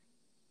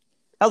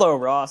Hello,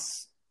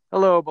 Ross.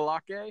 Hello,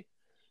 Balake.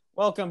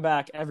 Welcome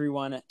back,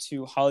 everyone,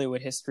 to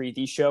Hollywood History,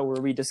 the show where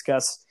we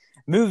discuss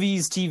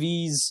movies,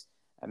 TVs,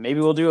 maybe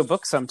we'll do a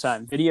book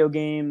sometime, video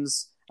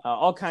games,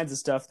 all kinds of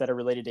stuff that are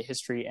related to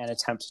history and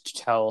attempt to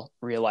tell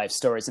real life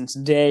stories. And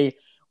today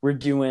we're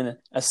doing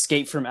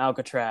Escape from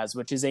Alcatraz,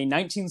 which is a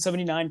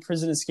 1979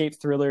 prison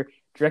escape thriller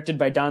directed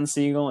by Don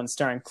Siegel and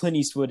starring Clint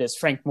Eastwood as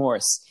Frank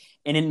Morris,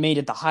 an inmate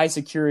at the high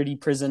security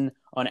prison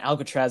on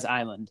Alcatraz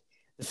Island.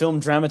 The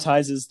film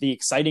dramatizes the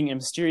exciting and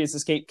mysterious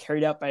escape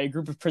carried out by a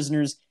group of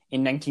prisoners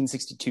in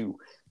 1962.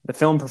 The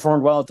film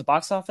performed well at the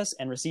box office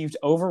and received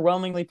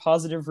overwhelmingly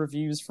positive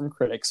reviews from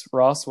critics.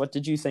 Ross, what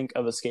did you think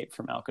of Escape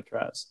from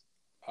Alcatraz?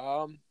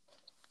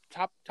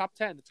 Top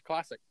 10. It's a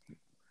classic.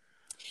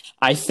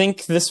 I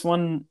think this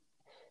one,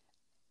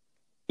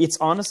 it's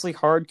honestly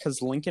hard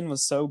because Lincoln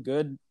was so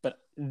good, but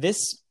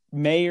this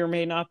may or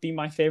may not be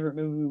my favorite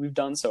movie we've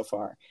done so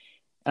far.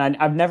 And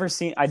I'd never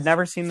seen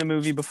the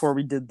movie before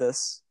we did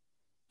this,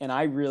 and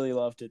I really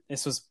loved it.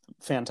 This was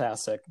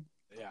fantastic.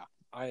 Yeah,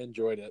 I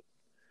enjoyed it.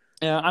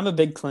 Yeah, I'm a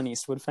big Clint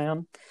Eastwood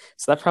fan,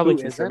 so that probably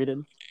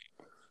contributed.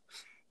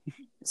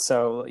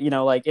 So,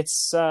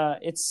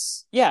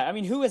 it's yeah, I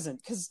mean, who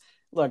isn't? Because,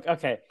 look,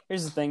 okay,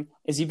 here's the thing,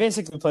 is he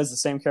basically plays the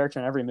same character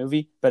in every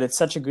movie, but it's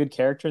such a good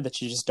character that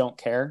you just don't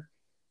care.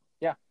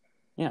 Yeah.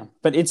 Yeah,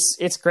 but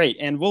it's great,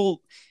 and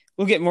we'll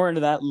get more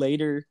into that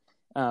later.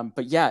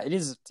 But yeah,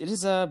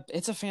 it's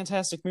a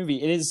fantastic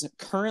movie. It is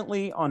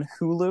currently on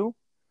Hulu.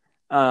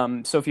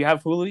 So if you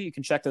have Hulu, you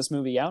can check this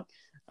movie out.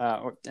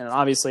 And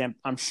obviously,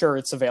 I'm sure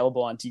it's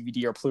available on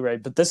DVD or Blu-ray.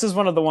 But this is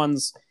one of the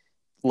ones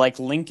like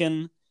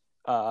Lincoln,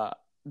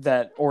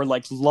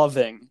 like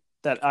Loving,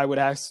 that I would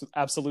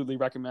absolutely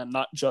recommend,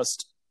 not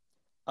just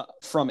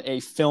from a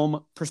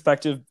film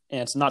perspective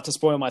and not to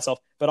spoil myself,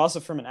 but also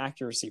from an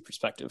accuracy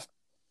perspective.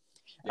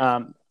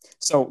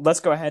 So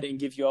let's go ahead and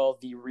give you all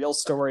the real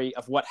story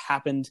of what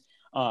happened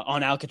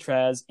on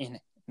Alcatraz in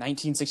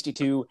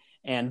 1962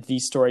 and the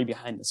story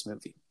behind this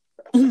movie.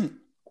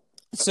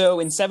 So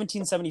in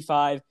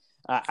 1775,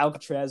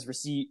 Alcatraz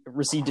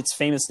received its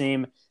famous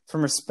name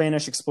from a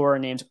Spanish explorer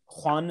named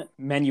Juan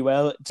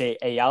Manuel de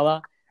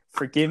Ayala.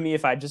 Forgive me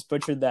if I just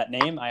butchered that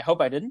name. I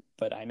hope I didn't,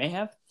 but I may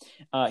have.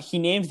 He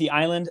named the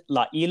island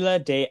La Isla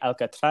de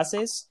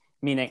Alcatraces,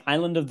 meaning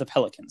Island of the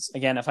Pelicans.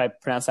 Again, if I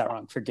pronounced that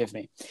wrong, forgive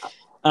me.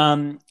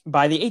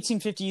 By the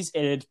 1850s,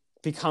 it had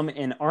become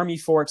an army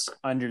fort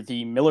under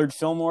the Millard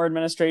Fillmore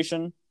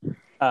administration.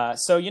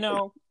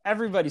 So,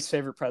 everybody's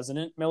favorite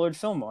president, Millard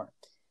Fillmore.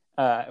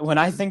 When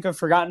I think of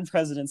forgotten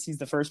presidents, he's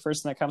the first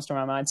person that comes to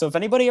my mind. So if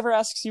anybody ever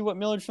asks you what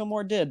Millard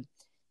Fillmore did,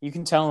 you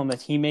can tell them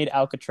that he made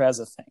Alcatraz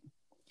a thing.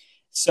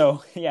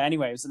 So, yeah,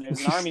 anyways, it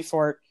was an army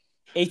fort,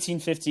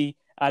 1850.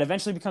 It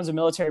eventually becomes a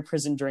military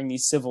prison during the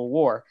Civil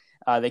War.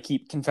 They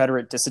keep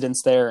Confederate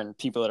dissidents there and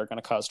people that are going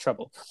to cause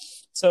trouble.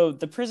 So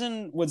the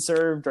prison would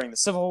serve during the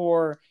Civil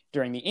War,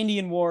 during the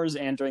Indian Wars,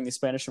 and during the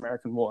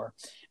Spanish-American War.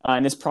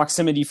 And its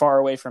proximity far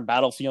away from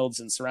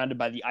battlefields and surrounded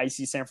by the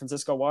icy San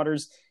Francisco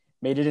waters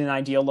made it an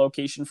ideal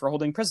location for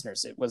holding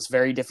prisoners. It was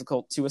very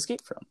difficult to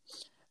escape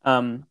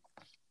from.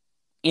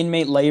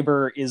 Inmate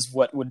labor is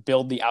what would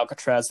build the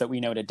Alcatraz that we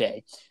know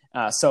today.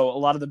 So a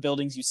lot of the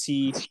buildings you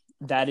see,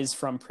 that is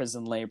from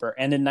prison labor.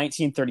 And in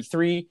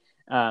 1933,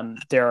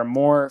 there are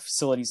more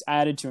facilities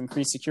added to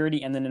increase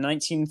security. And then in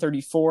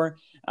 1934,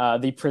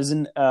 the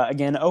prison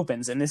again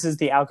opens. And this is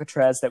the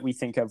Alcatraz that we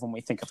think of when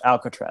we think of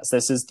Alcatraz.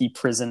 This is the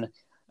prison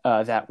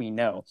that we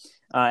know.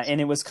 And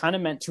it was kind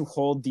of meant to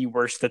hold the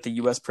worst that the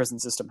U.S. prison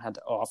system had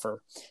to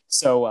offer.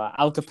 So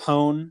Al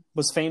Capone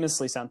was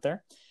famously sent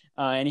there.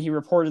 And he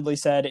reportedly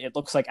said, "It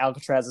looks like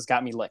Alcatraz has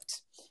got me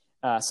licked."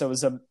 So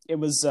it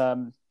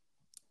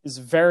was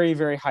very,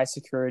 very high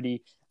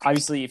security.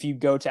 Obviously, if you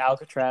go to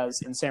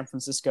Alcatraz in San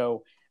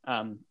Francisco,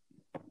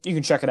 you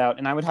can check it out,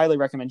 and I would highly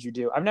recommend you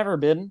do. I've never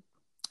been.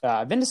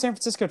 I've been to San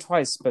Francisco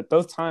twice, but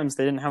both times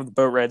they didn't have the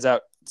boat rides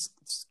out.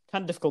 It's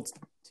kind of difficult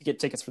to get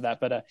tickets for that.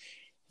 But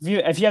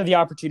if you have the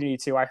opportunity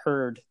to, I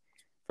heard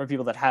from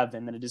people that have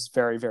been that it is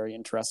very, very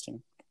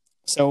interesting.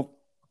 So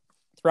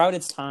throughout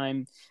its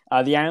time,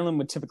 the island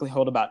would typically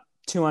hold about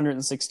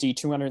 260,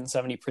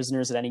 270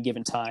 prisoners at any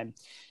given time.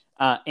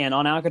 And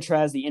on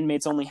Alcatraz, the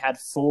inmates only had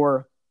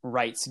 4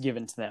 rights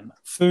given to them: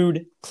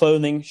 food,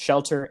 clothing,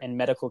 shelter, and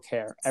medical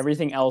care.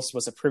 Everything else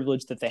was a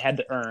privilege that they had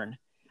to earn.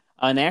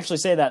 And they actually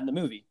say that in the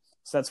movie.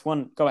 So that's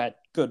one. Go ahead.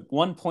 Good.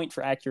 1 point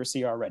for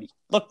accuracy already.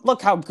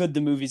 Look how good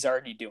the movie's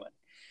already doing.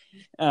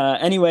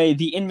 Anyway,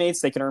 the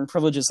inmates, they could earn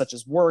privileges such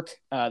as work.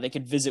 They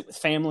could visit with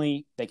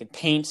family. They could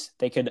paint.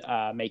 They could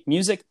make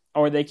music,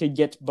 or they could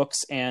get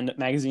books and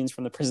magazines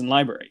from the prison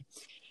library.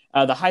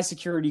 The high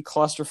security,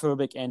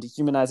 claustrophobic, and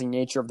dehumanizing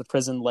nature of the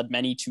prison led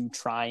many to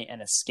try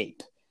and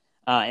escape.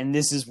 And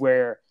this is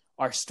where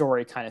our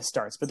story kind of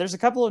starts. But there's a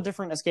couple of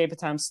different escape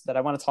attempts that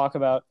I want to talk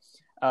about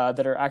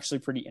that are actually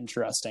pretty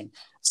interesting.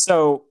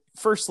 So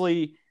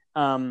firstly,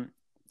 to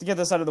get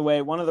this out of the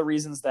way, one of the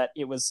reasons that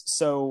it was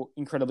so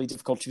incredibly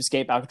difficult to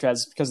escape Alcatraz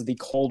is because of the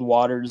cold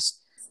waters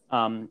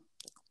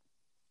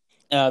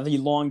the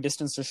long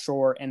distance to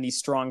shore, and the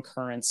strong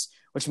currents,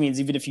 which means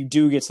even if you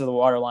do get to the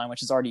waterline,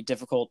 which is already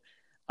difficult,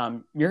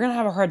 you're going to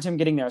have a hard time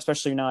getting there,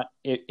 especially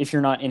if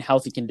you're not in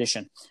healthy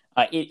condition.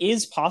 It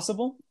is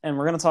possible, and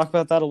we're going to talk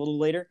about that a little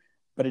later,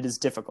 but it is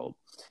difficult.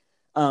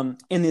 In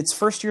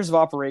its years of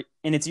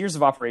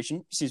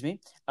operation,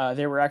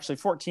 there were actually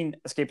 14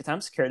 escape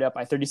attempts carried out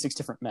by 36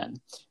 different men.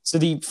 So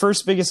the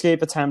first big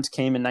escape attempt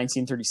came in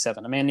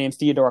 1937. A man named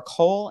Theodore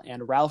Cole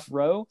and Ralph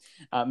Rowe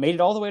made it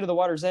all the way to the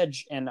water's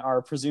edge and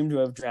are presumed to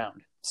have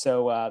drowned.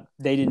 So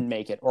they didn't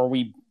make it, or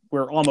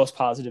we're almost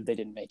positive they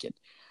didn't make it.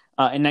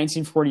 In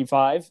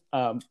 1945,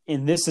 and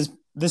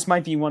this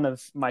might be one of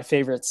my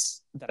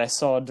favorites that I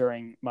saw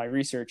during my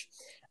research.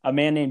 A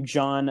man named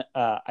John,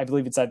 I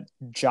believe it's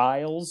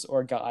Giles,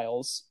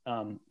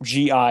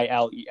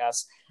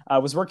 Giles,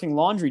 was working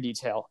laundry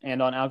detail,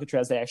 and on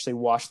Alcatraz they actually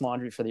washed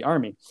laundry for the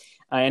Army.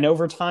 And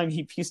over time,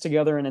 he pieced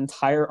together an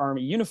entire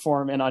Army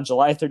uniform, and on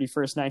July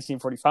 31st,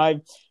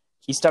 1945,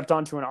 he stepped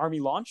onto an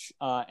Army launch,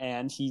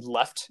 and he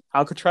left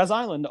Alcatraz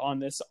Island on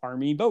this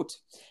Army boat.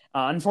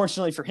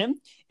 Unfortunately for him,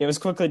 it was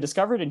quickly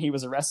discovered, and he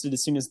was arrested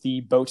as soon as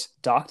the boat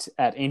docked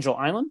at Angel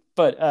Island.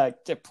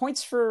 But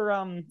points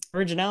for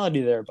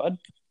originality there, bud.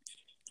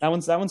 That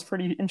one's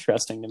pretty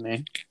interesting to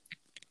me.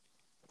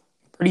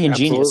 Pretty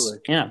ingenious.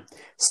 Absolutely. Yeah.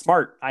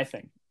 Smart, I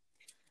think.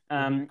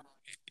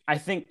 I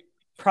think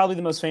probably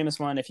the most famous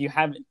one, if you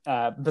haven't,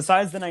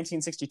 besides the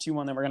 1962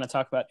 one that we're going to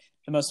talk about,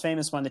 the most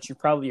famous one that you've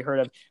probably heard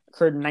of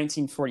occurred in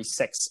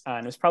 1946.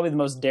 And it was probably the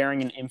most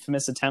daring and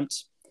infamous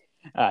attempt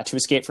to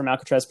escape from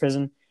Alcatraz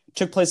prison. It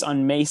took place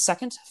on May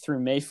 2nd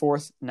through May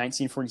 4th,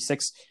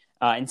 1946.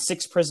 And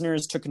 6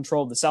 prisoners took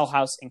control of the cell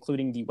house,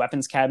 including the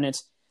weapons cabinet.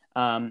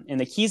 And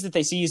the keys that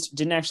they seized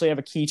didn't actually have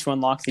a key to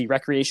unlock the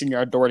recreation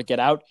yard door to get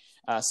out.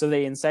 So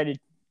they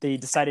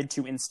decided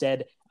to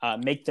instead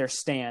make their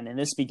stand. And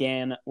this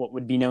began what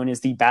would be known as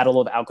the Battle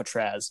of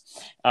Alcatraz.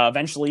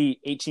 Eventually,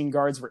 18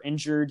 guards were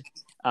injured,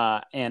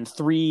 and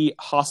 3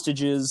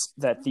 hostages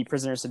that the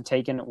prisoners had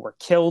taken were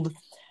killed.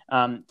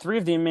 3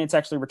 of the inmates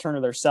actually returned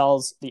to their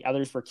cells. The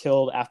others were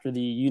killed after the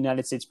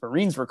United States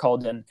Marines were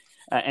called in,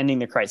 ending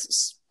the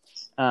crisis.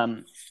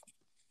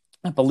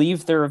 I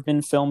believe there have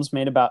been films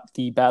made about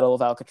the Battle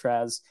of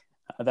Alcatraz.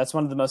 That's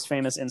one of the most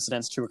famous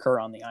incidents to occur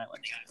on the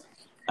island.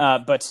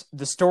 But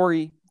the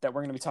story that we're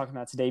going to be talking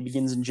about today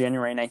begins in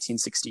January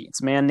 1960.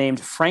 It's a man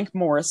named Frank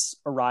Morris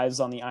arrives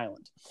on the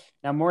island.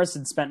 Now, Morris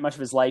had spent much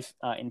of his life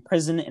in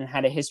prison and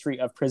had a history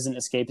of prison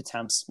escape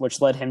attempts, which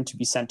led him to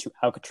be sent to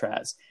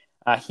Alcatraz.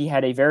 He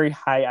had a very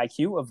high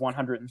IQ of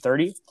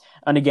 130.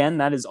 And again,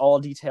 that is all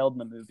detailed in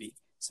the movie.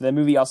 So the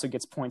movie also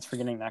gets points for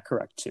getting that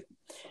correct, too.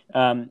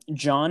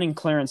 John and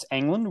Clarence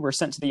England were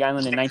sent to the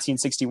island in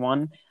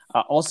 1961,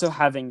 also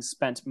having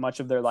spent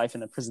much of their life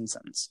in a prison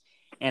sentence.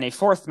 And a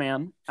 4th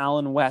man,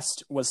 Alan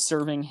West, was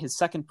serving his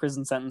 2nd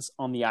prison sentence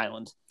on the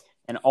island.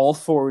 And all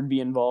 4 would be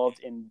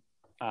involved in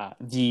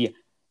the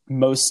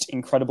most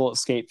incredible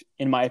escape,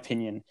 in my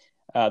opinion,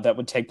 that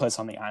would take place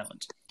on the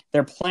island.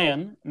 Their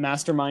plan,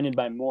 masterminded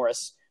by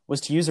Morris, was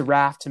to use a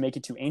raft to make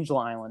it to Angel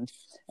Island,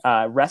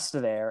 rest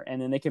there,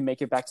 and then they could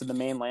make it back to the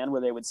mainland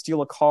where they would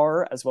steal a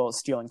car as well as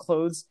stealing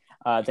clothes,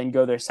 then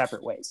go their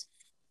separate ways.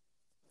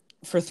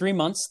 For 3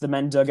 months, the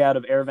men dug out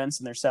of air vents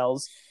in their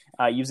cells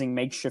using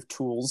makeshift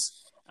tools.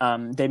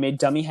 They made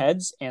dummy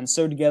heads and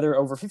sewed together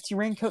over 50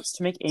 raincoats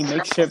to make a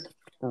makeshift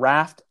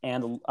raft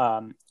and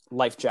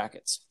life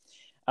jackets.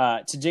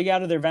 To dig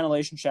out of their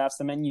ventilation shafts,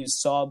 the men used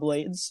saw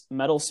blades,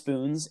 metal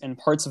spoons, and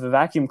parts of a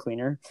vacuum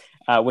cleaner,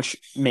 which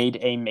made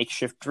a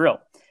makeshift drill.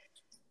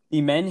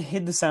 The men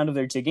hid the sound of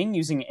their digging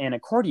using an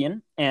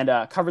accordion and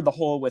covered the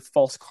hole with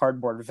false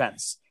cardboard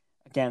vents.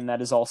 Again,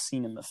 that is all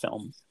seen in the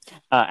film.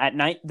 At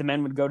night, the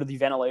men would go to the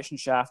ventilation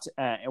shaft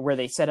where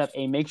they set up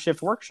a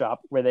makeshift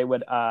workshop where they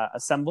would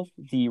assemble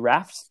the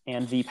raft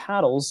and the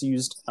paddles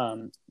used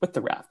with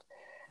the raft.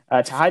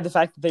 To hide the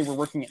fact that they were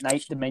working at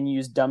night, the men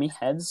used dummy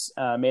heads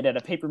made out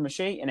of paper mache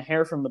and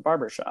hair from the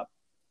barber shop.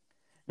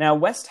 Now,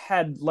 West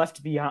had on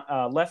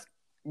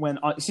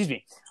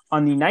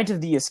the night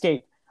of the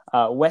escape,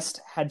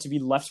 West had to be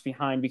left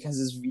behind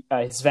because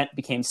his vent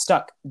became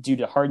stuck due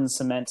to hardened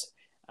cement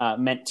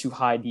meant to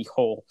hide the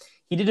hole.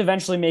 He did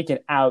eventually make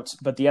it out,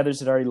 but the others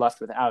had already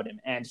left without him,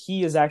 and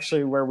he is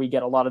actually where we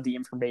get a lot of the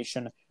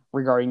information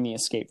regarding the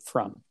escape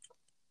from.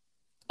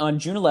 On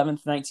June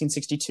 11th,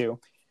 1962,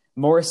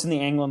 Morris and the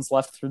Englands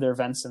left through their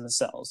vents in the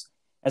cells.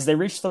 As they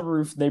reached the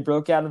roof, they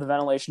broke out of the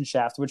ventilation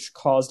shaft, which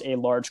caused a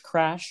large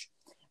crash,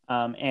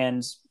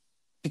 and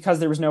because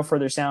there was no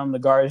further sound, the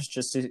guards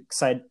just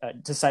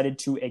decided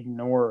to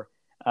ignore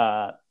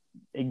the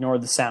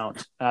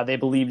sound. They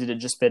believed it had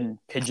just been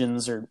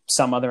pigeons or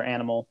some other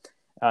animal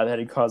that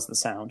had caused the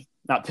sound.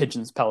 Not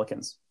pigeons,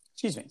 pelicans.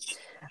 Excuse me.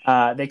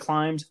 They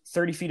climbed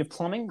 30 feet of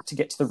plumbing to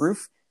get to the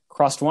roof,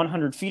 crossed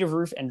 100 feet of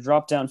roof, and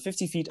dropped down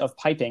 50 feet of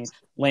piping,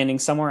 landing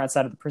somewhere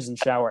outside of the prison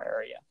shower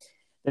area.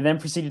 They then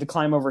proceeded to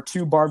climb over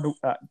two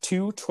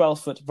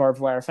 12-foot barbed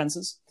wire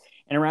fences,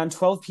 and around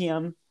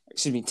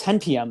 10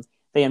 p.m.,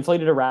 they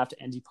inflated a raft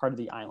and departed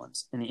the island,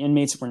 and the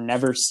inmates were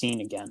never seen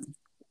again.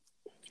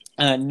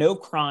 No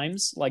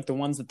crimes like the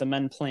ones that the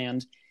men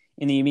planned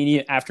in the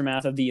immediate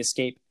aftermath of the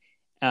escape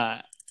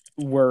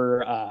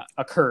were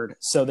occurred.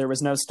 So there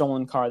was no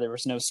stolen car, there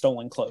was no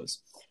stolen clothes,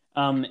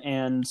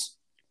 and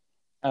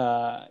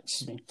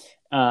excuse me.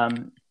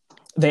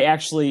 They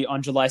actually,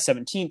 on July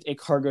 17th, a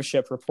cargo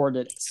ship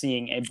reported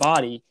seeing a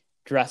body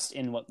dressed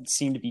in what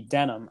seemed to be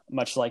denim,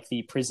 much like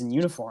the prison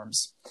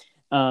uniforms.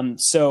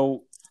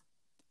 So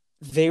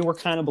they were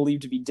kind of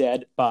believed to be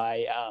dead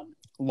by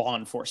law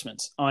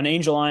enforcement. On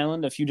Angel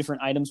Island, a few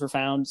different items were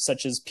found,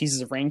 such as pieces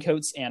of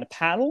raincoats and a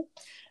paddle.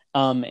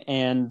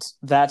 And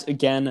that,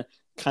 again,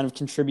 kind of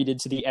contributed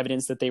to the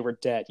evidence that they were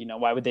dead.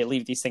 Why would they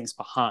leave these things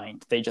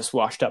behind? They just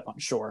washed up on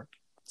shore.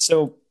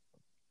 So,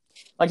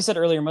 like I said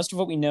earlier, most of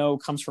what we know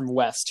comes from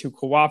West, who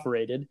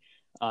cooperated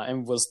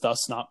and was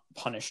thus not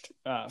punished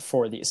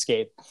for the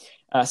escape.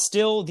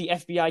 Still, the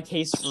FBI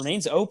case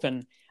remains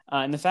open,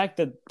 and the fact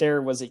that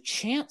there was a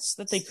chance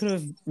that they could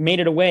have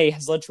made it away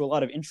has led to a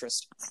lot of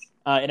interest.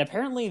 And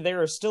apparently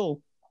there are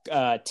still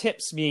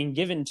tips being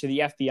given to the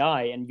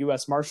FBI and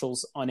U.S.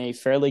 Marshals on a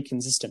fairly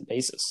consistent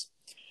basis.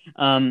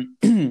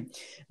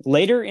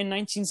 Later in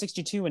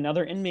 1962,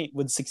 another inmate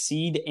would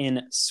succeed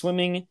in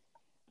swimming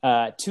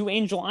to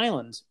Angel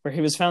Island, where he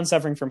was found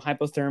suffering from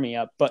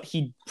hypothermia, but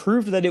he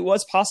proved that it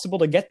was possible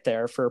to get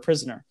there for a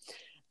prisoner.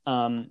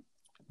 And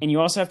you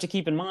also have to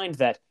keep in mind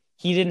that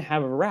he didn't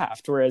have a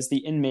raft, whereas the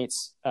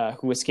inmates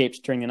who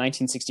escaped during the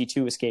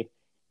 1962 escape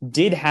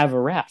did have a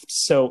raft,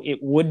 so it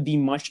would be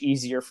much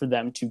easier for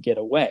them to get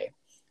away.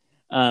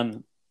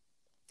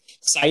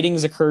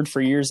 Sightings occurred for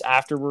years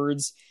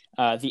afterwards.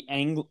 The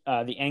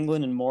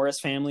Anglin and Morris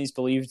families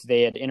believed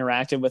they had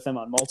interacted with them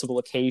on multiple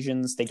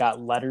occasions. They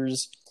got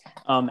letters.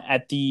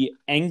 At the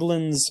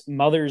Anglin's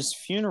mother's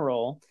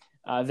funeral,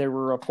 there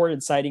were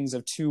reported sightings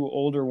of two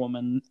older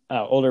women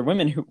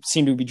who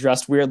seemed to be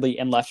dressed weirdly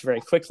and left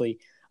very quickly,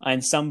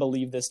 and some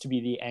believe this to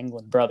be the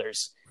Anglin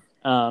brothers.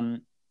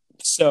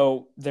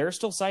 So there are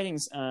still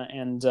sightings,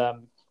 and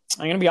I'm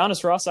going to be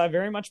honest, Ross, I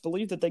very much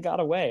believe that they got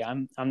away.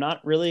 I'm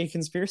not really a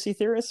conspiracy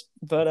theorist,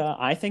 but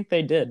I think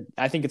they did.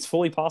 I think it's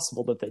fully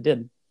possible that they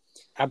did.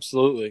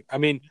 Absolutely. I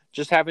mean,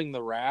 just having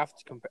the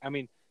raft,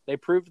 they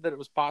proved that it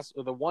was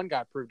possible. The one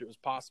guy proved it was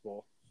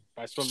possible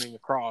by swimming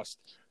across,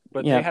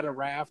 but they had a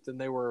raft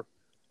and they were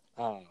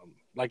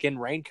like in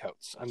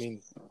raincoats.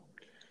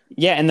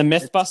 Yeah, and the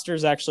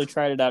Mythbusters actually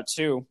tried it out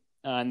too,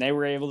 and they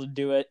were able to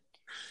do it.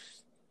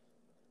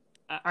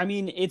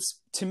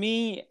 To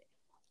me,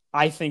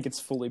 I think it's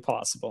fully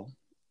possible.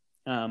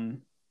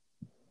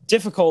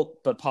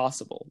 Difficult, but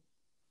possible.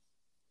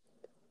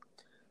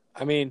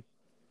 I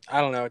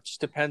don't know. It just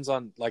depends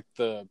on like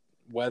the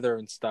weather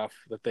and stuff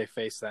that they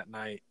faced that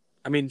night.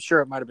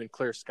 Sure, it might have been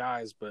clear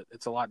skies, but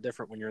it's a lot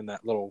different when you're in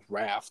that little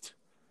raft.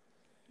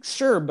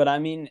 Sure, but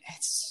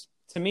it's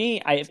to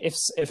me,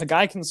 if a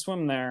guy can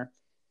swim there,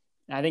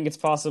 I think it's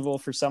possible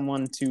for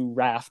someone to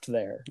raft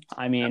there.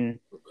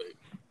 Absolutely.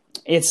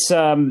 It's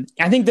I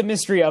think the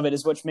mystery of it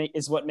is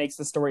what makes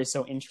the story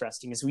so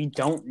interesting, is we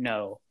don't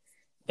know.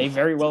 They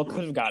very well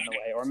could have gotten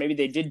away, or maybe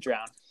they did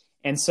drown,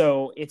 and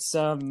so it's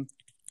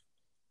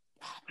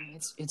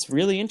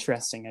really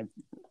interesting.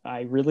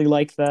 I really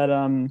like that.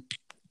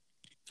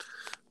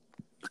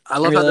 I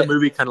love how the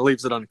movie kind of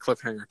leaves it on a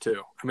cliffhanger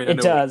too.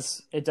 It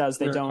does. They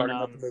don't talking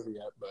about the movie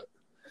yet, but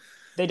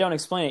they don't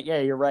explain it. Yeah,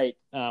 you're right.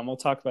 We'll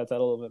talk about that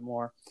a little bit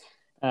more.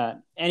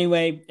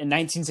 Anyway, in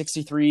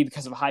 1963,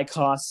 because of high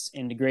costs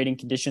and degrading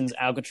conditions,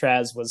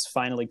 Alcatraz was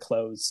finally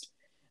closed.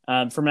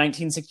 From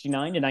 1969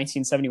 to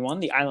 1971,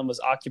 the island was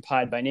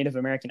occupied by Native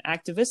American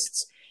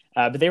activists,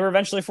 but they were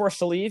eventually forced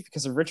to leave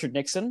because of Richard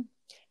Nixon,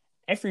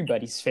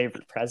 everybody's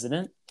favorite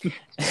president.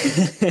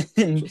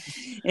 and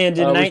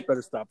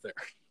better stop there.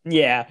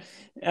 Yeah.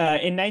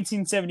 In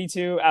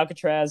 1972,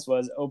 Alcatraz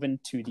was opened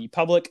to the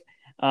public,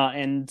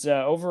 and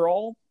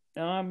overall,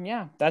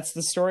 that's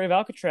the story of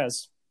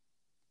Alcatraz.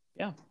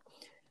 Yeah.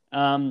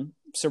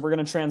 So we're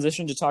going to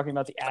transition to talking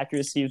about the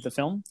accuracy of the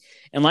film.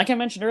 And like I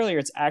mentioned earlier,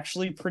 it's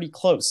actually pretty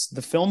close.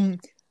 The film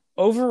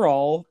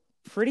overall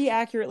pretty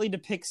accurately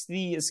depicts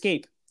the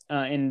escape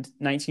in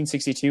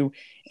 1962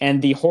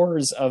 and the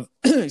horrors of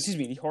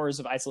the horrors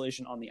of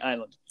isolation on the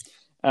island.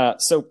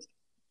 So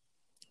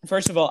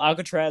first of all,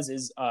 Alcatraz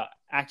is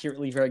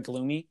accurately very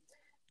gloomy.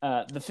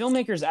 The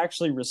filmmakers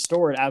actually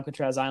restored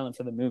Alcatraz Island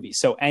for the movie.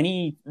 So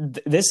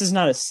this is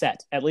not a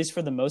set, at least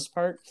for the most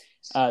part.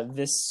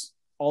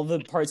 All the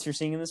parts you're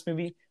seeing in this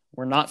movie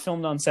were not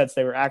filmed on sets.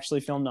 They were actually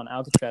filmed on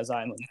Alcatraz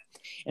Island.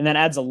 And that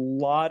adds a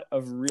lot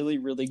of really,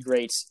 really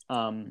great,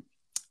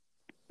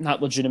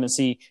 not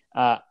legitimacy,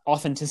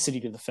 authenticity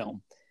to the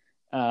film.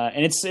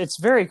 And it's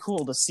very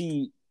cool to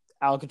see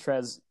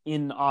Alcatraz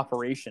in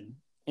operation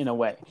in a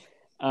way.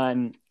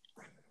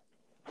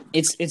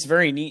 It's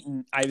very neat,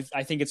 and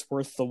I think it's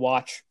worth the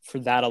watch for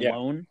that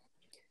alone.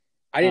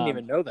 I didn't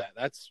even know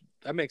that.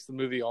 That makes the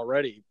movie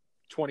already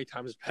 20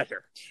 times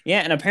better.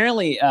 Yeah, and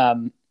apparently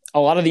a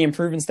lot of the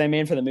improvements they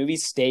made for the movie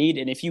stayed,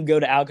 and if you go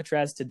to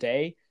Alcatraz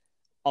today,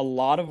 a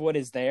lot of what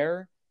is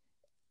there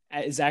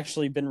has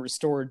actually been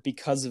restored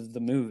because of the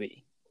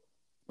movie,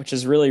 which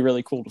is really,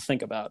 really cool to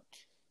think about.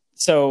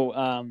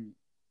 So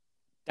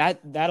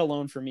that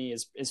alone for me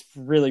is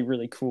really,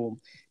 really cool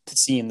to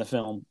see in the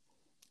film.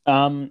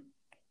 One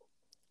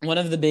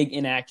of the big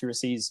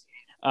inaccuracies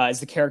is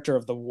the character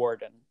of the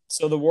warden.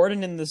 So the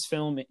warden in this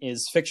film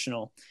is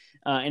fictional,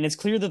 and it's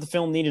clear that the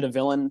film needed a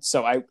villain.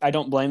 So I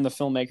don't blame the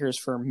filmmakers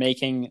for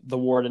making the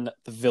warden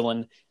the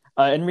villain.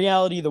 In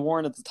reality, the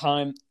warden at the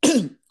time,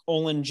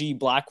 Olin G.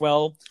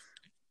 Blackwell,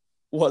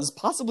 was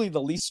possibly the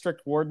least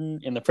strict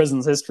warden in the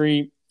prison's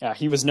history.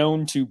 He was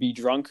known to be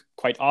drunk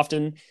quite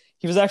often.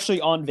 He was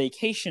actually on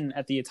vacation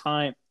at the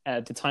time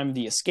of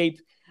the escape.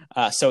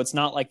 So it's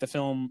not like the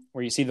film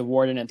where you see the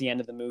warden at the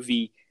end of the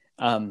movie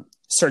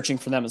searching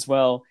for them as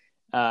well.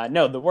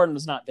 No, the warden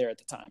was not there at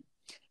the time.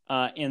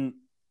 And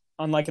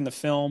unlike in the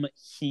film,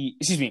 he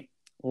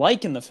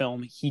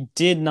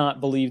did not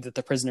believe that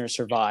the prisoners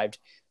survived.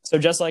 So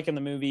just like in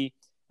the movie,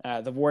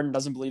 the warden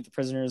doesn't believe the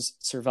prisoners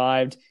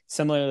survived.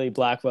 Similarly,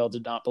 Blackwell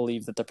did not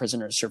believe that the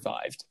prisoners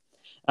survived.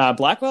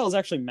 Blackwell is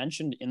actually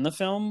mentioned in the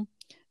film,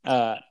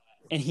 and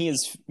he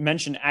is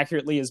mentioned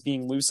accurately as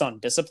being loose on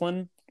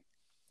discipline,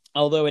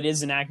 although it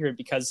is inaccurate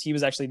because he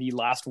was actually the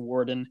last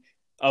warden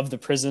of the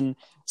prison.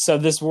 So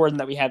this warden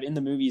that we have in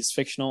the movie is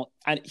fictional.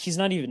 He's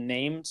not even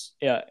named.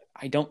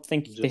 I don't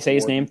think they say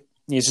his name.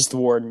 He's just the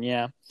warden,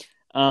 yeah.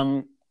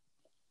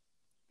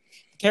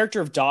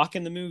 Character of Doc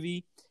in the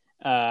movie.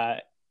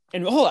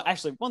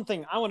 Actually, one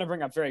thing I want to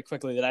bring up very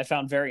quickly that I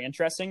found very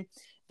interesting.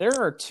 There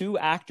are two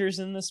actors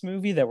in this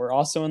movie that were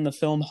also in the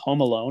film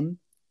Home Alone.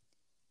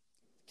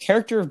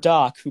 Character of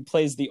Doc, who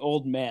plays the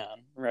old man,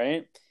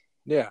 right?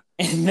 Yeah.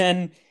 And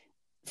then,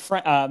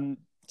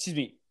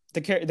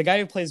 the guy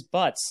who plays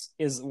Butts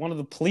is one of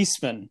the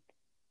policemen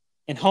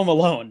in Home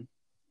Alone.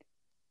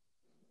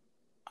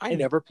 I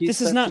never pieced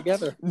that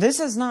together. This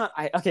is not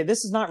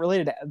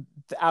related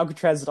to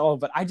Alcatraz at all,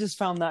 but I just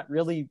found that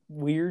really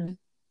weird.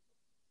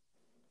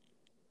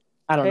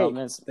 I don't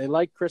know. They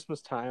like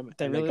Christmas time.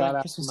 They really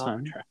like Christmas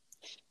time.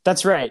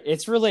 That's right.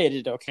 It's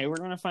related. Okay, we're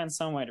going to find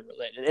some way to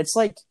relate it. It's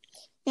like,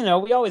 we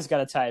always got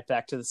to tie it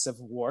back to the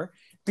Civil War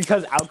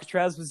because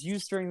Alcatraz was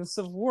used during the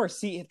Civil War.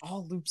 See, it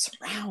all loops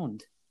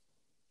around.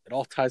 It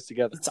all ties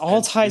together.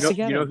 Together.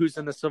 You know who's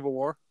in the Civil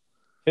War?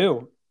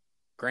 Who?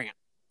 Grant.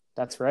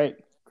 That's right.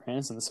 Grant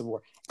is in the Civil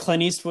War.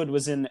 Clint Eastwood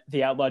was in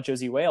The Outlaw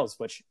Josie Wales,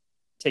 which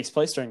takes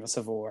place during the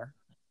Civil War.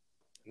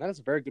 And that is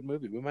a very good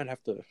movie. We might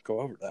have to go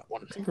over that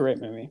one. It's a great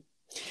movie.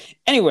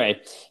 Anyway,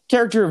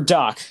 character of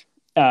Doc.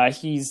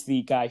 He's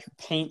the guy who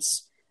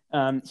paints.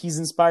 He's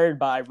inspired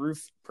by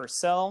Ruth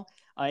Purcell,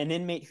 an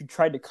inmate who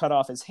tried to cut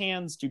off his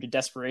hands due to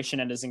desperation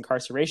at his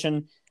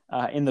incarceration.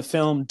 In the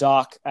film,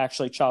 Doc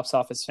actually chops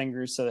off his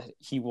fingers so that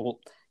he will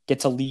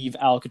get to leave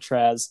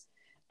Alcatraz.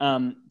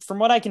 From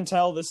what I can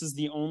tell, this is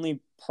the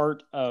only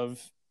part of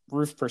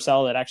Ruth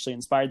Purcell that actually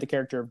inspired the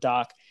character of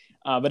Doc.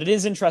 But it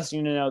is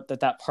interesting to note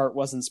that part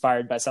was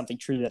inspired by something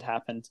true that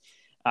happened.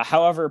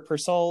 However,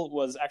 Purcell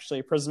was actually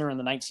a prisoner in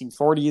the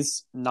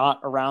 1940s,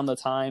 not around the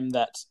time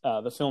that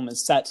the film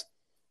is set.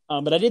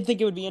 But I did think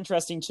it would be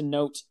interesting to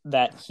note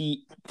that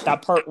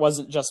that part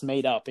wasn't just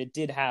made up. It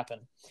did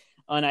happen.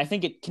 And I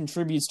think it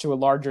contributes to a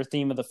larger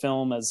theme of the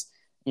film as,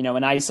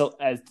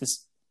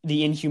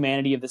 the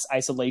inhumanity of this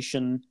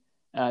isolation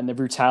and the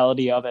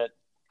brutality of it.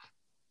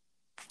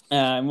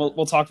 And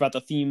we'll talk about the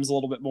themes a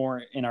little bit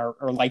more in our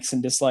likes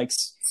and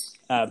dislikes.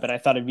 But I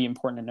thought it'd be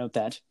important to note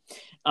that.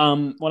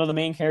 One of the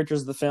main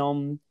characters of the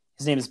film,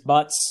 his name is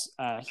Butts.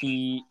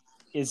 He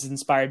is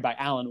inspired by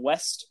Alan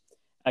West.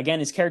 Again,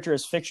 his character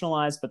is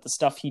fictionalized, but the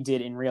stuff he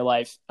did in real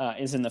life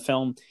is in the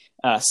film.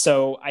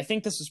 So I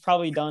think this was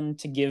probably done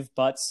to give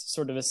Butts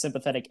sort of a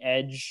sympathetic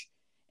edge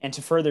and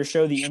to further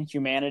show the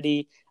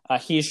inhumanity.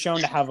 He is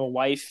shown to have a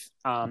wife,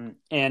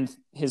 and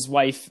his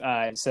wife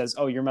says,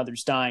 "Oh, your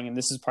mother's dying," and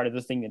this is part of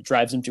the thing that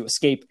drives him to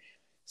escape.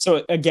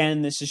 So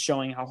again, this is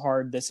showing how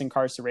hard this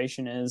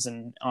incarceration is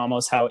and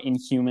almost how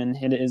inhuman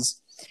it is.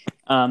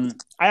 I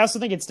also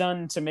think it's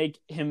done to make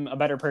him a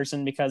better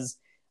person because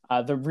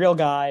the real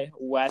guy,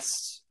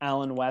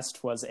 Alan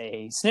West, was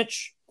a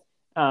snitch,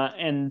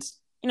 and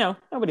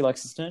nobody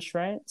likes a snitch,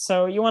 right?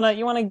 So you wanna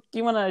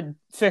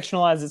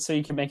fictionalize it so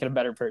you can make it a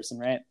better person,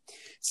 right?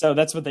 So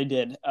that's what they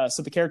did.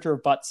 So the character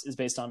of Butts is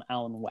based on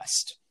Alan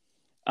West.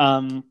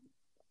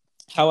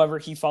 However,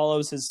 he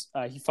follows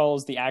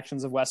the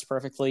actions of West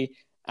perfectly.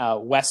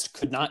 West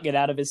could not get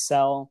out of his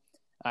cell.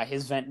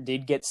 His vent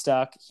did get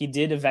stuck. He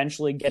did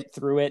eventually get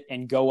through it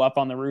and go up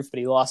on the roof, but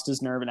he lost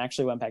his nerve and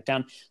actually went back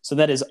down. So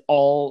that is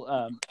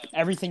all.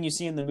 Everything you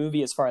see in the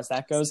movie, as far as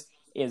that goes,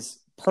 is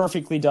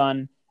perfectly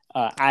done,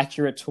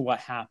 accurate to what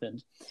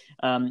happened.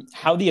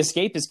 How the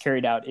escape is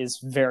carried out is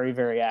very,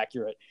 very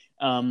accurate,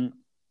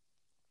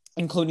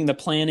 including the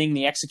planning,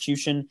 the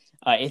execution.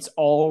 It's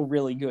all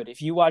really good.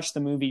 If you watch the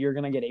movie, you're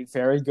going to get a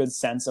very good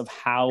sense of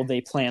how they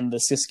planned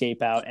this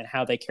escape out and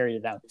how they carried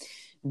it out.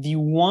 The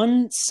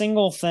one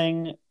single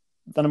thing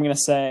that I'm going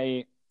to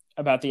say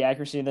about the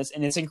accuracy of this,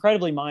 and it's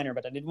incredibly minor,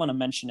 but I did want to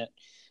mention it,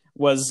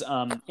 was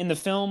in the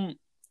film,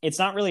 it's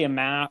not really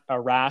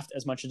a raft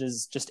as much as it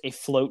is just a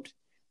float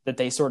that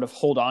they sort of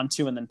hold on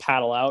to and then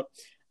paddle out.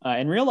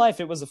 In real life,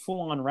 it was a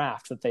full-on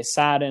raft that they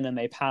sat in and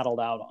they paddled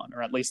out on,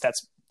 or at least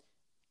that's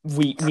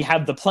we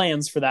have the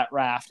plans for that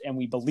raft, and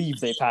we believe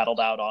they paddled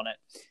out on it.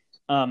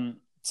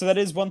 So that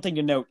is one thing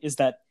to note, is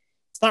that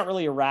it's not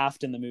really a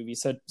raft in the movie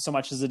so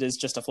much as it is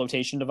just a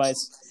flotation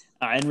device.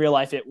 In real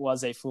life, it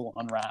was a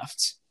full-on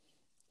raft.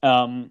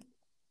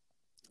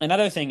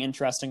 Another thing,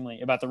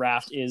 interestingly, about the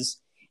raft is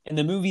in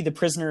the movie, the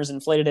prisoners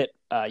inflated it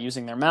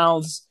using their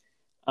mouths.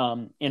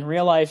 In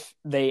real life,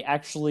 they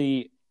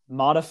actually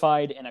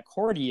modified an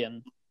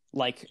accordion,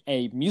 like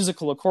a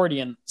musical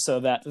accordion, so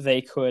that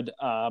they could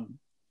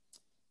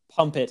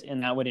pump it,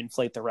 and that would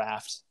inflate the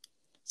raft.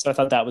 So I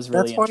thought that was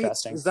really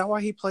interesting. Is that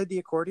why he played the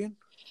accordion?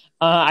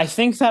 I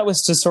think that was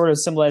to sort of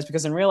symbolize,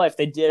 because in real life,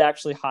 they did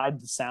actually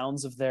hide the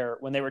sounds of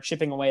when they were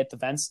chipping away at the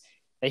vents,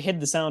 they hid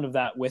the sound of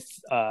that with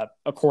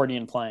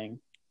accordion playing.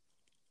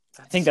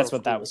 I think that's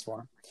what that was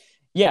for.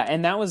 Yeah,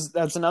 and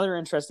that's another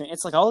interesting.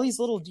 It's like all these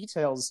little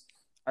details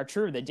are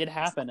true. They did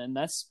happen, and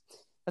that's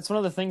one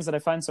of the things that I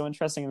find so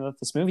interesting about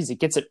this movie is it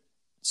gets it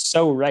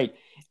so right.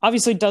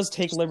 Obviously, it does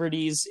take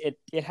liberties.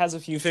 It has a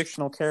few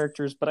fictional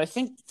characters, but I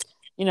think,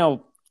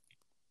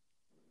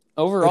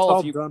 overall,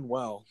 it's all done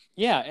well.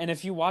 Yeah, and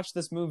if you watch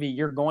this movie,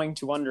 you're going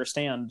to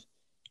understand.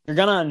 You're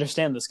gonna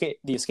understand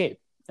the escape.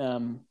 I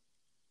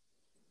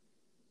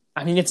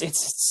mean,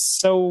 it's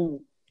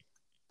so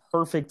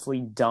perfectly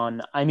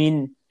done. I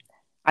mean,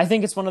 I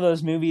think it's one of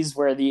those movies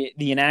where the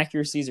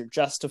inaccuracies are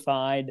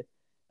justified,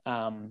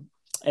 and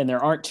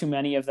there aren't too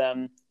many of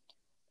them.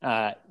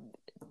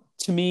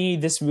 To me,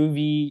 this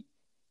movie,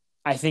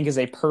 I think, is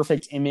a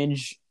perfect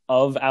image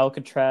of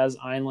Alcatraz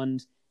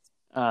Island.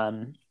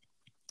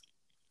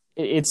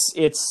 It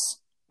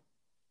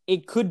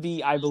could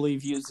be, I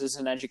believe, used as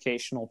an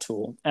educational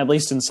tool, at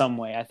least in some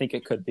way. I think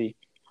it could be.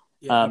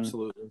 Yeah,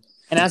 absolutely.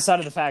 And outside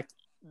of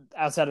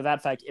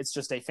that fact, it's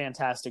just a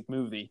fantastic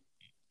movie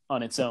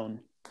on its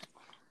own.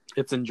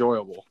 It's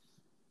enjoyable,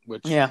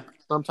 which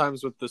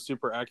sometimes with the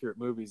super accurate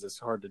movies, it's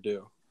hard to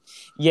do.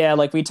 Yeah,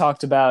 like we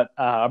talked about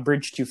A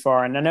Bridge Too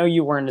Far, and I know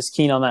you weren't as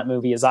keen on that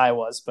movie as I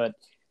was, but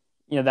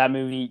that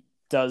movie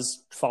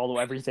does follow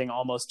everything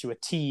almost to a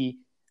T,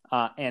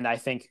 and I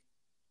think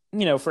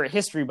for a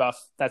history buff,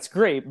 that's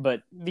great,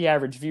 but the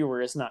average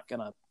viewer is not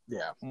gonna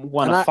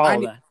want to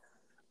follow that.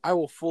 I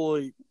will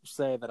fully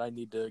say that I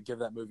need to give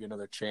that movie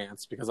another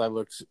chance because I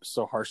looked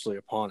so harshly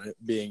upon it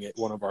being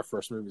one of our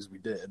first movies we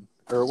did.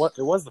 Or what?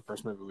 It was the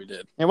first movie we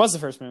did. It was the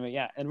first movie,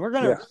 yeah. And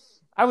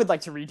I would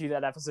like to redo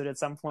that episode at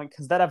some point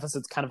because that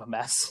episode's kind of a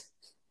mess.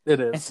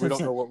 It is. We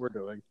don't know what we're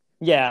doing.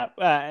 Yeah,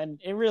 and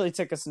it really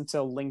took us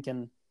until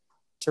Lincoln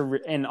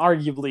and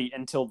arguably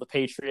until The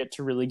Patriot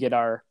to really get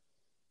our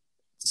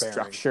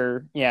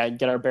structure. Yeah,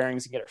 get our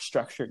bearings and get our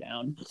structure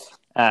down.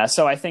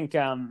 So I think,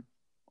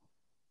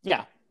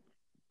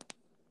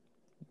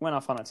 went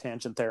off on a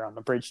tangent there on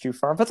The Bridge Too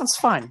Far, but that's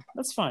fine.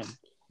 That's fine.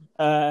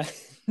 That's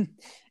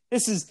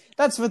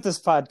what this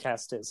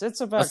podcast is.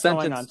 It's about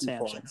going on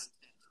tangents.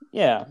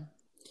 Yeah.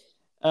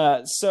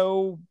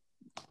 So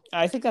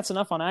I think that's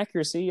enough on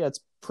accuracy. That's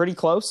pretty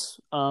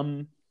close.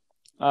 What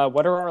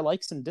are our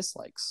likes and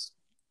dislikes?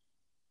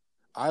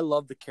 I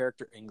love the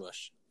character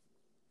English.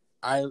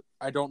 I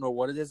don't know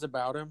what it is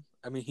about him.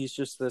 I mean, he's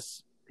just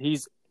this.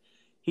 He's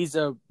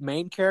a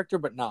main character,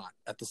 but not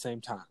at the same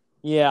time.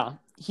 Yeah,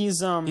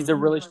 he's a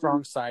really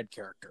strong side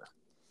character.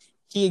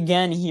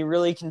 He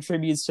really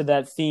contributes to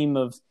that theme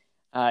of,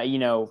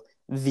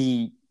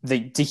 the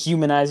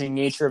dehumanizing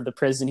nature of the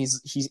prison.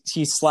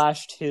 He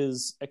slashed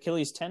his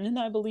Achilles tendon,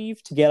 I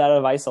believe, to get out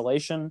of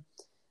isolation.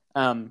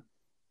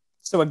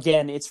 So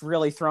again, it's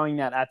really throwing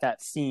that at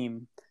that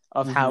theme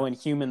of how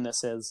inhuman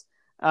this is.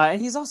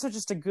 And he's also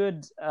just a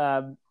good,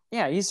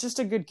 he's just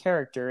a good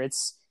character.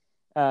 It's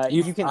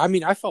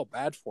I felt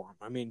bad for him.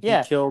 I mean,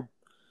 he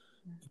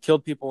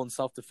killed people in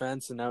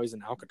self-defense, and now he's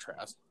in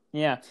Alcatraz.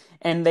 Yeah,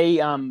 and they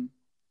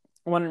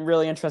one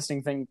really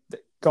interesting thing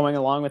going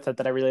along with it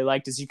that I really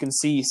liked is you can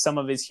see some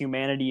of his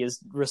humanity is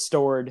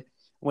restored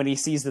when he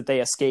sees that they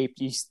escaped.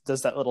 He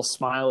does that little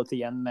smile at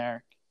the end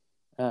there.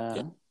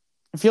 It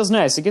feels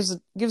nice. It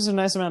gives a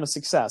nice amount of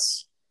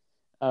success.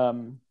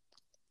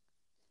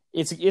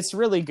 It's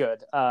really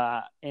good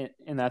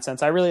in that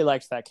sense. I really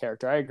liked that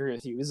character. I agree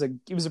with you.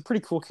 He was a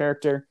pretty cool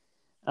character.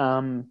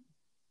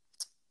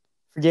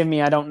 Forgive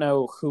me, I don't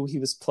know who he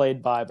was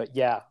played by, but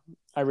yeah,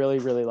 I really,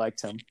 really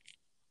liked him.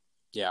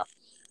 Yeah.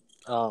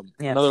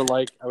 Another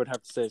I would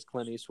have to say is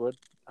Clint Eastwood.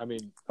 I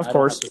mean, of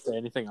course. I don't have to say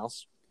anything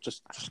else.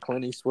 Just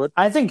Clint Eastwood.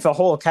 I think the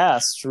whole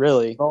cast,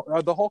 really.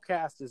 The whole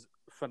cast is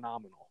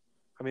phenomenal.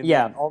 I mean,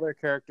 all their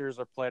characters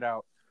are played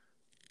out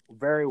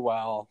very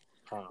well.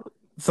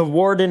 The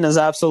warden is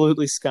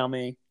absolutely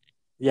scummy.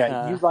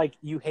 Yeah,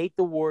 you hate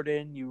the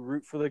warden. You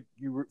root for the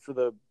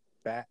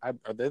bad. Are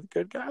they the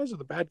good guys or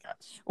the bad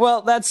guys?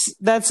 Well,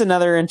 that's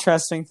another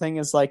interesting thing.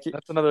 Is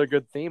that's another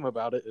good theme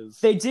about it is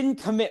they didn't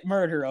commit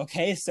murder.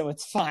 Okay, so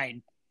it's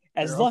fine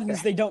as long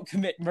as they don't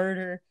commit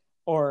murder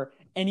or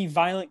any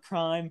violent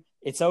crime.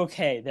 It's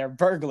okay. They're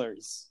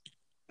burglars.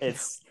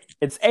 It's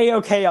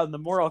A-okay on the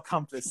moral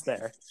compass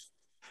there.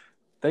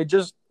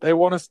 They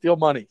want to steal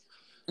money.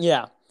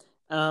 Yeah.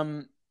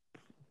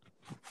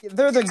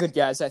 They're the good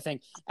guys, I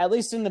think. At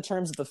least in the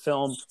terms of the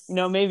film.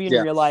 Maybe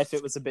in real life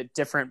it was a bit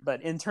different,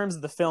 but in terms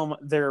of the film,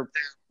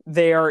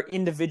 they are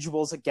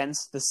individuals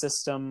against the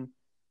system.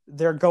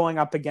 They're going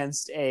up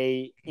against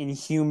a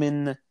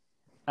inhuman,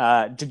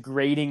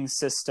 degrading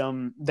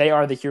system. They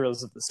are the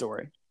heroes of the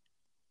story.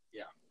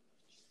 Yeah.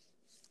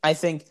 I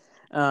think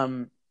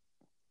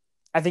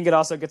it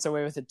also gets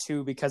away with it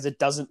too because it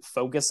doesn't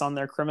focus on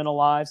their criminal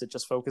lives. It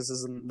just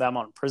focuses on them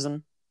on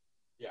prison.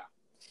 Yeah.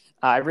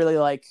 I really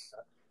like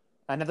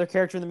another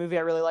character in the movie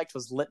I really liked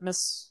was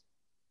Litmus.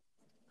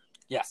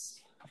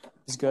 Yes.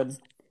 He's good.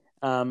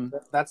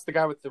 That's the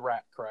guy with the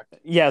rat, correct?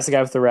 Yeah, it's the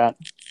guy with the rat.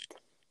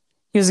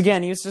 He was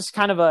just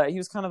kind of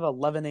a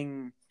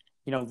leavening,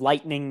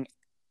 lightning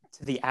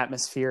to the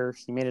atmosphere.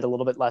 He made it a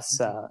little bit less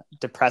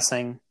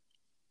depressing.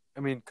 I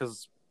mean,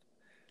 because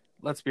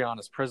let's be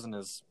honest, prison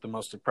is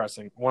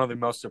one of the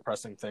most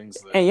depressing things.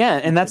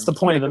 And that's the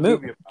point of the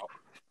movie.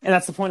 And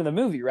that's the point of the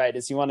movie, right?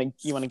 Is you want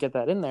to get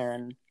that in there,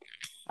 and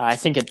I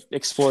think it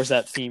explores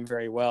that theme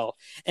very well.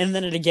 And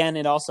then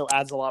it also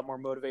adds a lot more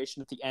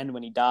motivation at the end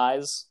when he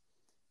dies.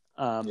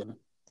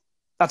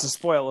 Not to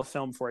spoil a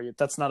film for you.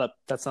 That's not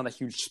a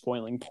huge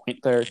spoiling point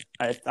there.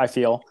 I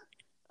feel.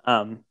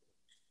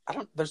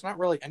 There's not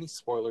really any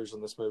spoilers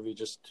in this movie,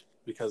 just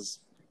because.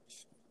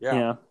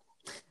 Yeah.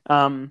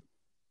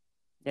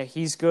 Yeah,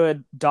 he's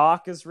good.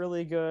 Doc is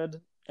really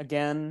good.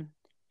 Again,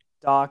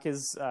 Doc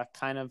is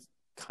kind of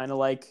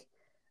like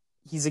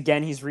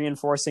he's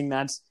reinforcing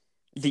that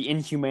the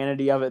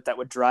inhumanity of it that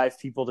would drive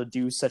people to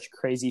do such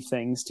crazy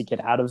things to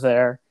get out of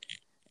there.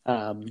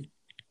 So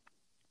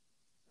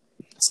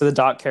the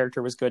Doc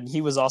character was good. He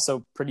was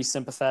also pretty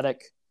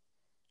sympathetic.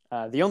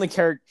 The only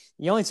two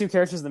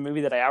characters in the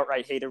movie that I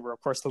outright hated were,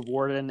 of course, the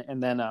warden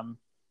and then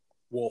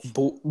Wolf.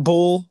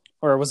 Bull,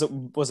 or was it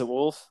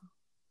Wolf?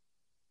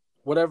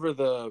 Whatever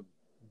the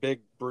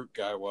big brute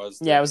guy was.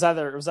 Yeah, it was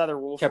either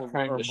Wolf kept or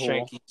trying to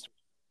shank.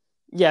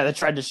 Yeah, they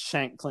tried to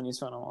shank Clint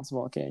Eastwood on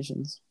multiple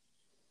occasions,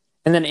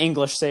 and then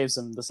English saves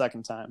him the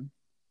second time.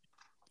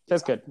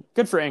 That's good.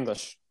 Good for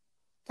English.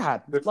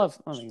 God,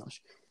 love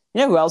English.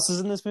 You know who else is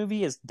in this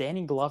movie? Is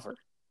Danny Glover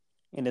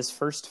in his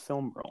first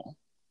film role,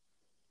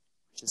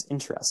 which is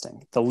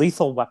interesting. The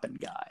Lethal Weapon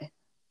guy.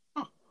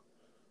 Huh.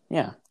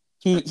 Yeah,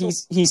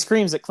 he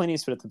screams at Clint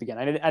Eastwood at the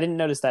beginning. I didn't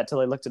notice that till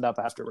I looked it up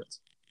afterwards.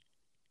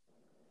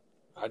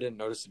 I didn't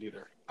notice it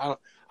either.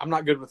 I'm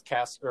not good with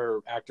cast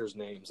or actors'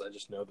 names. I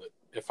just know that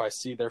if I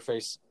see their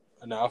face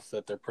enough,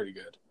 that they're pretty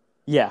good.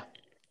 Yeah.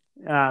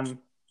 Yeah.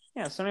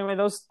 So anyway,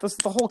 the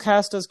whole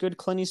cast does good.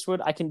 Clint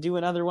Eastwood. I can do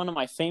another one of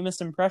my famous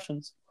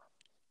impressions.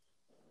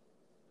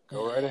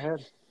 Go right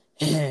ahead.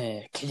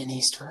 Clint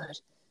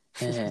Eastwood.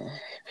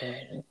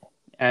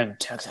 I'm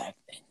talk like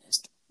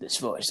this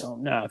voice. Oh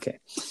no. Okay.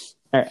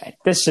 All right.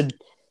 This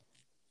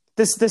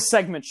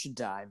segment should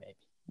die maybe.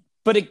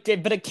 But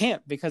it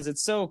can't because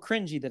it's so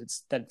cringy that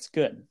it's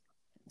good.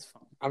 It's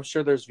fun. I'm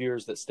sure there's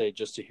viewers that stay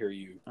just to hear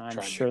you.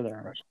 I'm sure there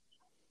are.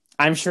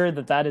 I'm sure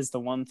that is the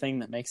one thing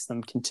that makes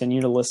them continue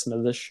to listen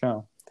to this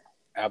show.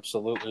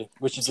 Absolutely.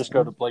 We should just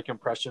go to Blake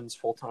Impressions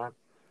full time.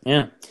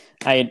 Yeah,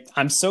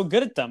 I'm so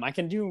good at them. I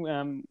can do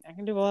a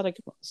lot of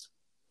good ones.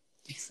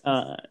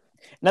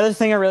 Another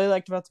thing I really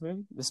liked about the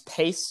movie was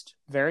paced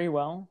very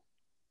well.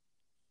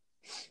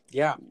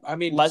 Yeah, I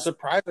mean,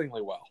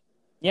 surprisingly well.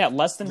 Yeah,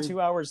 less than 2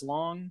 hours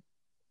long.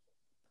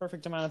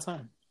 Perfect amount of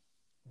time.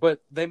 But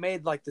they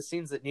made like the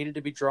scenes that needed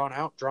to be drawn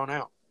out.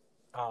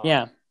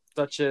 Yeah.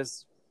 Such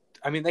as,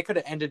 I mean, they could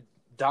have ended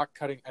Doc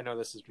cutting. I know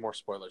this is more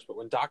spoilers, but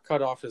when Doc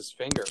cut off his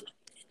finger,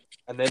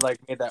 and they like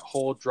made that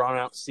whole drawn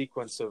out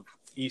sequence of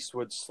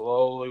Eastwood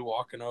slowly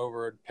walking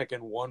over and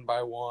picking one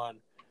by one,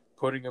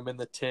 putting them in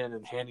the tin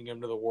and handing them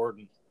to the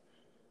warden.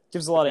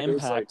 Gives a lot of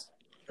impact.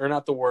 Or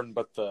not the warden,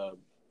 but the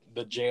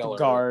jailer.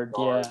 Guard,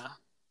 yeah.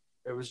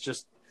 It was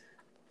just,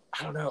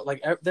 I don't know,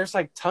 like there's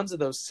like tons of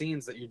those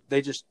scenes that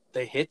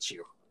they hit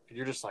you and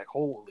you're just like,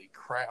 holy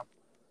crap.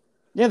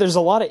 Yeah, there's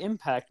a lot of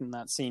impact in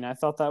that scene. I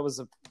thought that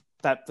was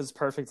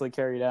perfectly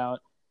carried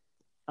out.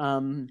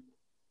 The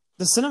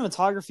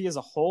cinematography as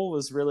a whole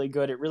was really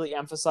good. It really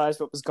emphasized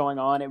what was going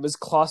on. It was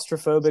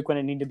claustrophobic when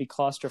it needed to be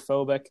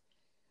claustrophobic,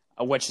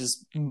 which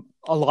is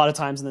a lot of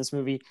times in this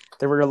movie.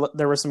 There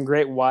were some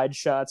great wide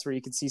shots where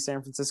you could see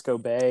San Francisco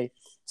Bay.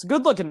 It's a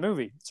good looking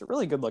movie. It's a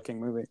really good looking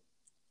movie.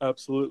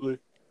 Absolutely.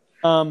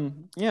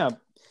 Yeah,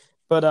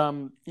 but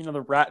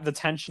the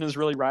tension is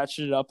really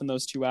ratcheted up in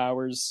those 2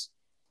 hours.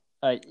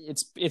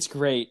 It's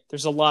great.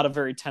 There's a lot of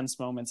very tense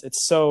moments.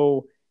 It's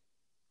so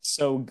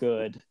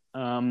good.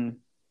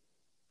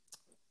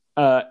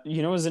 What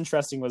was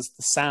interesting was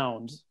the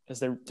sound, as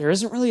there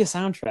isn't really a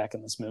soundtrack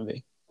in this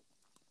movie.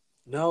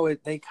 No,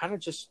 they kind of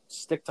just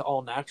stick to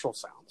all natural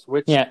sounds,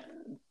 which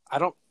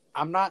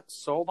I'm not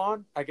sold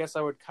on. I guess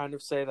I would kind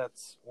of say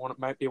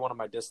might be one of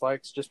my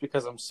dislikes, just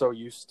because I'm so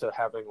used to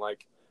having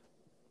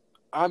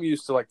I'm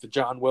used to the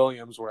John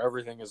Williams where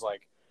everything is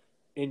like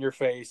in your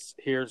face.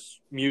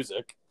 Here's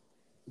music,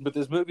 but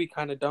this movie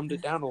kind of dumbed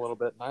it down a little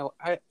bit, and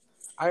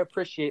I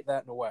appreciate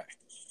that in a way.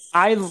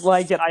 I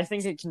like it. I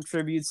think it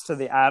contributes to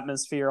the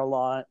atmosphere a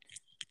lot.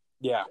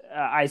 Yeah.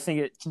 I think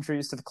it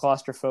contributes to the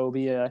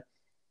claustrophobia.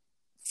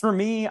 For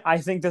me, I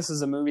think this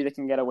is a movie that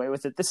can get away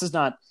with it. This is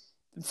not,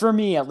 for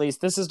me at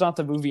least, this is not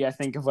the movie I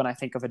think of when I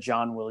think of a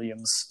John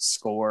Williams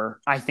score.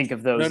 I think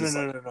of those as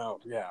No.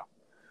 Yeah.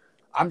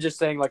 I'm just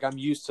saying, like, I'm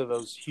used to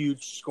those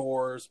huge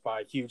scores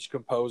by huge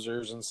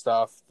composers and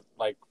stuff.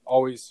 Like,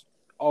 always,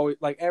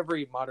 like,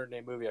 every modern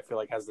day movie, I feel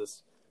like, has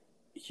this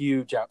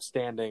huge,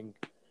 outstanding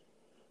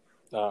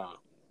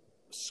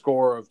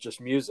score of just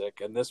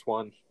music. And this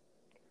one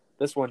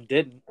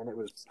didn't, and it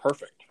was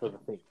perfect for the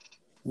theme.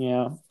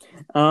 Yeah.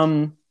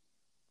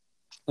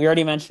 We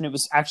already mentioned it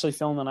was actually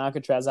filmed on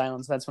Alcatraz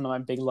Island, so that's one of my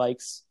big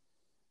likes.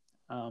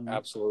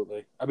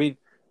 Absolutely. I mean,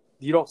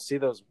 you don't see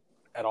those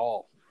at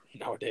all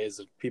nowadays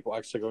of people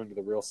actually going to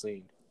the real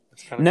scene.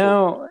 It's kind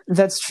of cool.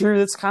 That's true.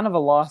 That's kind of a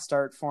lost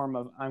art form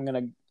of I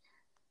don't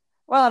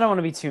want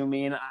to be too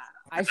mean.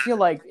 I feel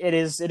like it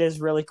is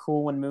really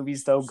cool when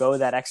movies though go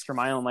that extra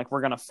mile and like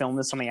we're gonna film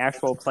this on the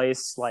actual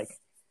place. Like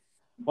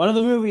one of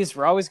the movies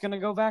we're always gonna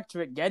go back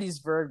to it,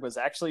 Gettysburg, was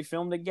actually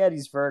filmed at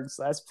Gettysburg,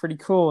 so that's pretty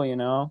cool, you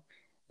know.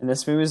 And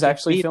this movie was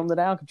actually filmed at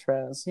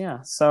Alcatraz. Yeah.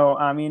 So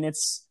I mean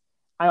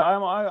I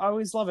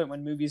always love it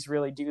when movies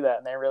really do that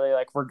and they're really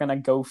like, we're gonna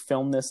go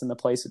film this in the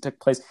place it took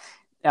place.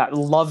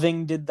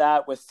 Loving did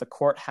that with the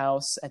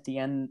courthouse at the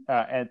end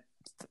at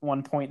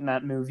one point in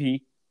that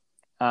movie.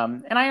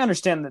 And I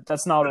understand that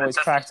that's not always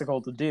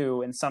practical to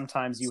do, and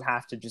sometimes you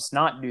have to just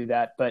not do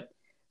that. But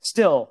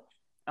still,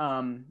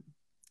 I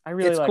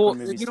really like when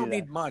movies do that. You don't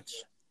need much.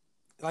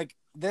 Like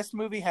this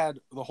movie had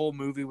the whole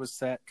movie was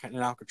set in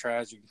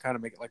Alcatraz. You can kind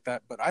of make it like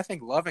that. But I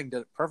think Loving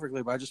did it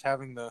perfectly by just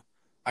having the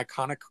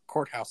iconic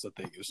courthouse that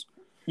they use.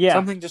 Yeah,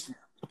 something just a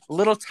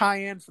little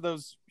tie-in for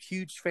those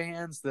huge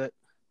fans that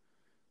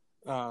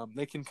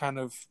they can kind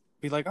of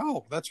be like,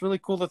 oh, that's really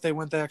cool that they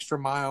went the extra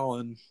mile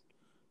and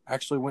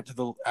actually went to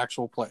the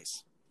actual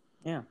place.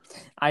 Yeah,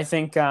 I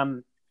think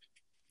it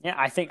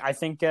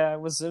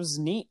was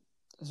neat.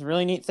 It was a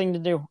really neat thing to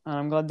do, and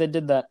I'm glad they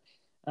did that.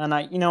 And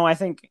I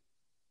think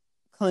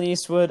Clint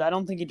Eastwood, I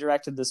don't think he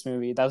directed this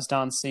movie. That was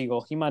Don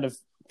Siegel. He might have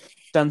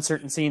done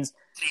certain scenes,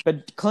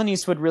 but Clint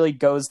Eastwood really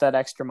goes that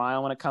extra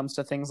mile when it comes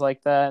to things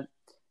like that.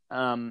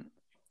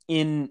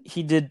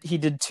 He did 2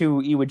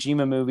 Iwo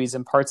Jima movies,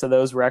 and parts of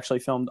those were actually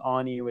filmed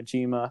on Iwo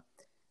Jima.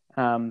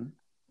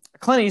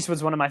 Clint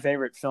Eastwood's one of my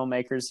favorite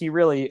filmmakers. He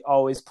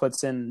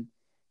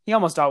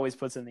almost always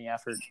puts in the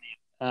effort.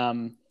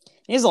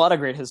 He has a lot of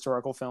great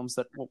historical films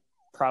that we'll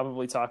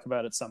probably talk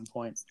about at some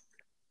point.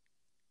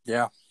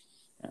 Yeah.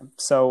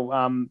 So,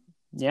 and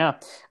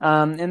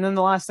then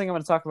the last thing I'm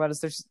going to talk about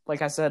is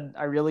like I said,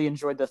 I really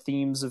enjoyed the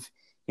themes of,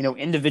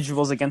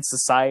 individuals against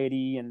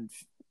society and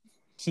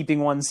keeping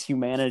one's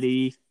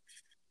humanity.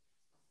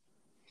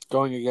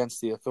 Going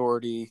against the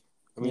authority.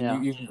 I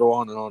mean, you can go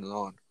on and on and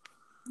on.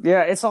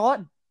 Yeah, it's a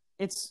lot.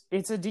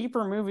 It's a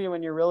deeper movie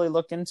when you really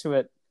look into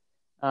it.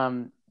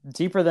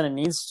 Deeper than it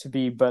needs to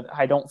be, but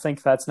I don't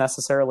think that's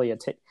necessarily I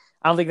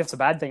don't think that's a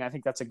bad thing. I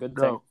think that's a good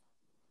thing.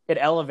 It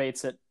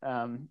elevates it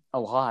a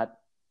lot.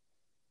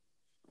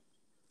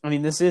 I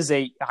mean, this is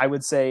I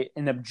would say,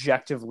 an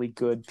objectively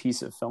good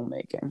piece of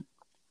filmmaking.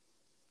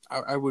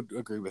 I would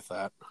agree with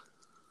that.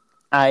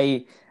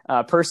 I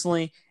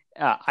personally,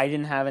 I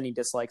didn't have any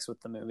dislikes with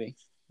the movie.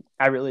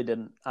 I really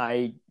didn't.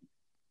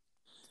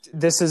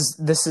 This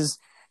is,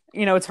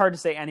 it's hard to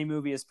say any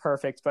movie is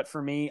perfect, but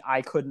for me,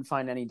 I couldn't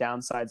find any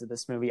downsides of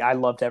this movie. I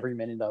loved every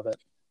minute of it.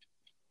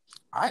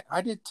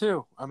 I did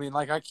too. I mean,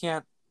 like,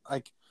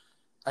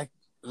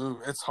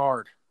 it's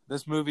hard.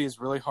 This movie is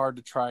really hard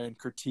to try and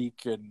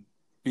critique and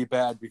be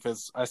bad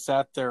because I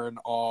sat there in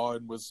awe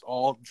and was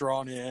all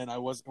drawn in.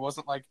 It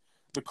wasn't like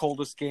The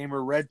Coldest Game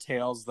or Red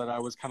Tails that I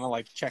was kind of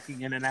like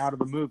checking in and out of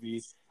the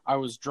movie. I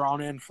was drawn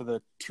in for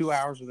the 2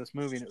 hours of this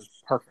movie, and it was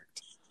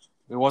perfect.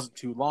 It wasn't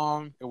too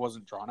long. It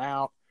wasn't drawn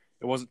out.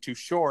 It wasn't too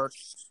short.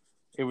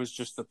 It was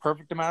just the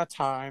perfect amount of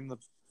time.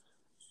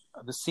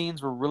 The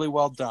scenes were really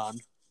well done,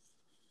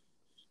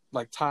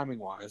 like timing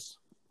wise.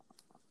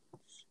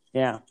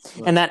 Yeah,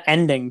 and that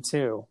ending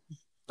too.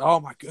 Oh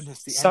my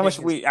goodness!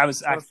 We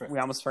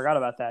almost forgot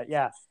about that.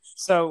 Yeah.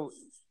 So,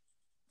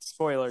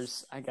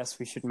 spoilers. I guess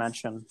we should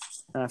mention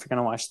if you're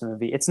gonna watch the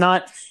movie.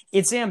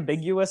 It's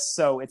ambiguous,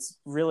 so it's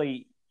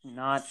really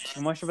not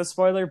too much of a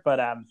spoiler. But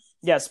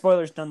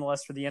spoilers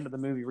nonetheless for the end of the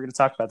movie. We're gonna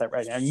talk about that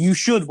right now. And you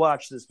should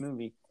watch this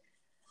movie.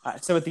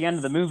 So at the end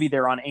of the movie,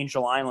 they're on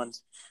Angel Island,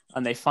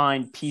 and they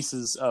find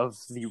pieces of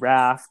the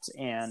raft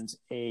and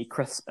a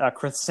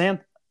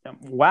chrysanthemum.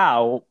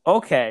 Wow.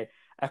 Okay,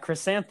 a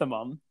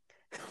chrysanthemum,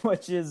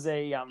 which is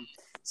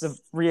it's a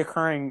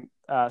reoccurring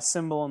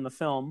symbol in the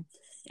film,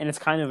 and it's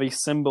kind of a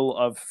symbol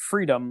of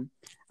freedom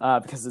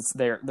because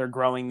they're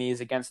growing these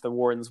against the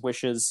warden's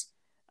wishes.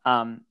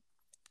 And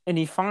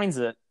he finds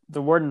it.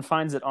 The warden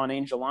finds it on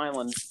Angel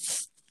Island,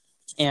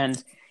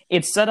 and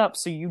it's set up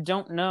so you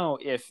don't know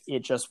if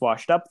it just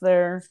washed up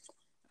there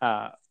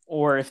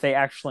or if they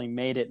actually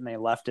made it and they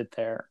left it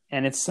there.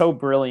 And it's so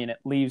brilliant. It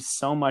leaves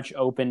so much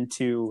open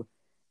to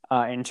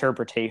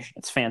interpretation.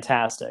 It's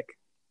fantastic.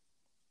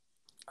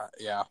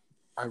 Yeah,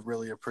 I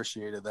really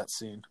appreciated that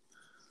scene.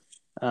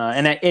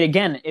 And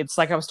again, it's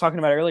like I was talking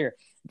about earlier.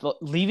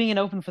 Leaving it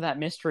open for that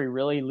mystery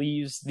really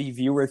leaves the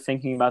viewer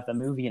thinking about the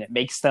movie, and it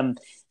makes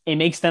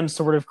them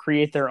sort of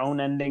create their own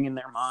ending in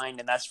their mind,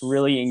 and that's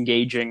really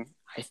engaging.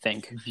 I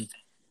think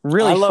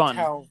really fun.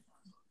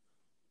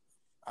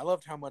 I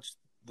loved how much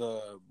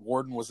the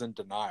warden was in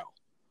denial.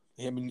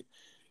 I mean,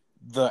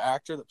 the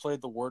actor that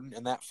played the warden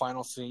in that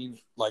final scene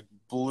like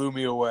blew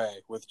me away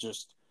with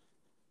just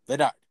they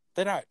died,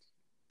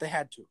 they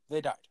had to,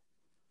 they died.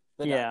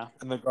 Yeah.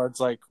 And the guard's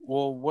like,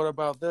 well, what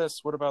about this?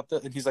 What about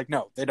this? And he's like,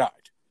 no, they died.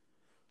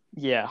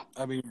 Yeah.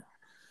 I mean,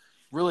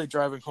 really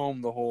driving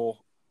home the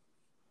whole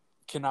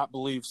cannot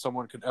believe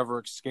someone could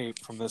ever escape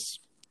from this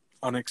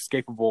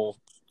unescapable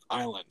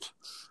island.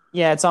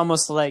 Yeah, it's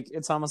almost like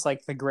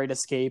The Great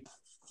Escape.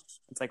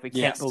 It's like we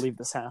can't believe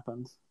this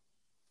happened.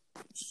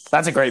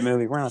 That's a great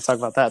movie. We're going to talk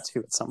about that too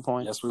at some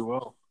point. Yes, we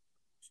will.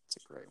 It's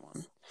a great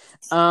one.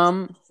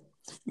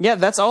 Yeah,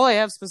 that's all I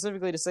have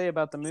specifically to say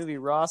about the movie.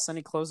 Ross,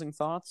 any closing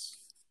thoughts?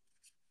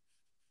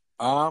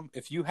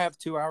 If you have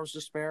 2 hours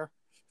to spare,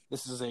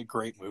 this is a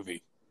great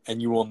movie,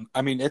 and you will.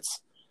 I mean, it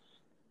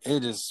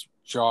is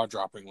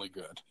jaw-droppingly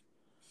good.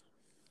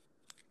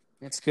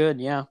 It's good,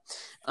 yeah.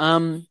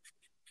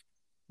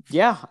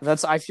 Yeah,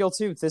 I feel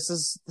too. This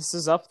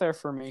is up there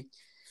for me.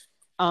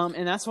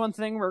 And that's one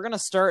thing we're gonna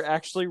start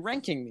actually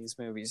ranking these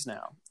movies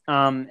now.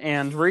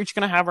 And we're each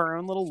gonna have our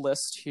own little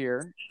list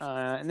here.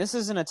 And this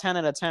isn't a 10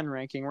 out of 10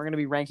 ranking. We're gonna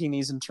be ranking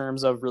these in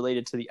terms of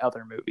related to the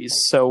other movies.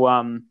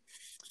 So,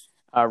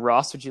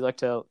 Ross, would you like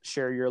to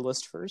share your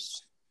list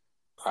first?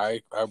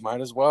 I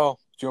might as well.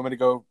 Do you want me to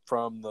go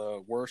from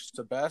the worst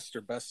to best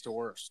or best to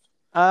worst?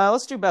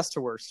 Let's do best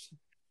to worst.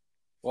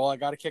 Well, I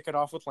got to kick it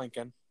off with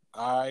Lincoln.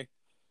 I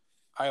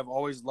have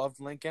always loved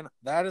Lincoln.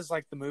 That is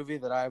like the movie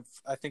that I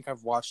think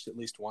I've watched at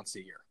least once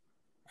a year.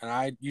 And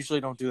I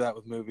usually don't do that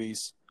with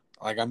movies.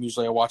 Like I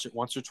watch it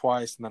once or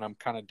twice and then I'm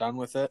kind of done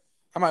with it.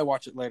 I might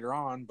watch it later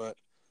on, but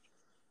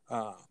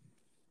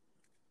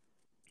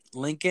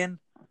Lincoln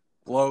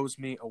blows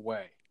me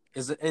away.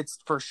 It's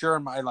for sure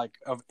in my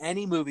of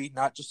any movie,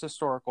 not just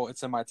historical,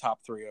 it's in my top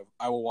 3 of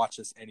I will watch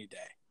this any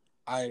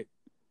day.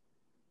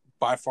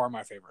 By far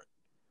my favorite.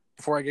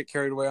 Before I get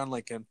carried away on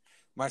Lincoln,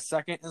 my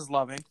second is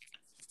Loving.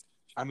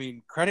 I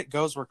mean, credit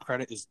goes where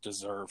credit is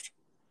deserved.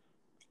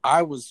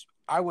 I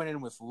went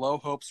in with low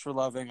hopes for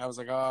Loving. I was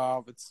like,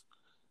 oh, it's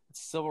a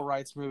civil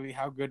rights movie.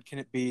 How good can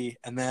it be?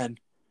 And then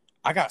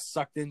I got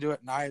sucked into it,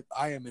 and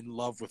I am in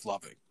love with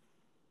Loving.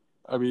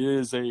 I mean, it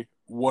is a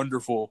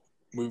wonderful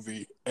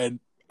movie, and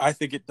I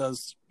think it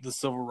does the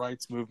civil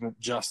rights movement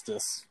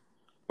justice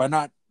by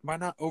not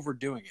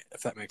overdoing it,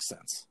 if that makes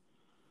sense.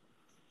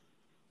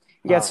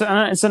 Yeah,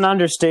 it's an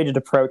understated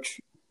approach.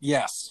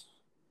 Yes.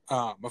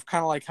 Of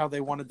kind of like how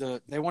they wanted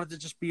to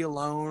just be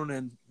alone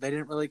and they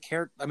didn't really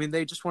care. I mean,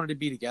 they just wanted to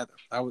be together.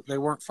 They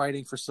weren't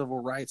fighting for civil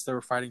rights. They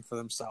were fighting for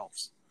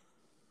themselves.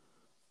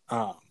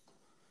 And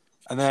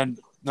then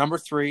number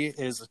 3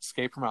 is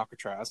Escape from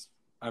Alcatraz.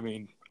 I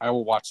mean, I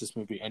will watch this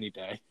movie any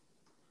day.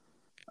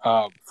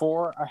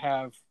 4, I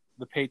have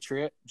The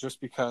Patriot, just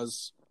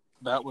because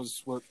that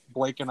was what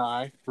Blake and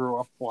I grew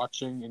up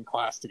watching in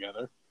class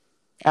together.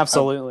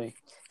 Absolutely.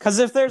 Because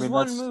if there's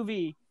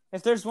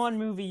one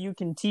movie you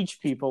can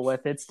teach people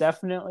with, it's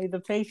definitely The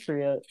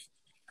Patriot.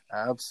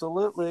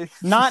 Absolutely.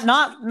 Not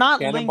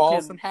Cannonballs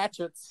Lincoln. and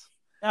hatchets.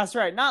 That's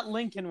right. Not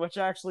Lincoln, which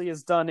actually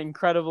has done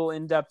incredible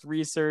in-depth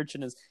research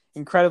and is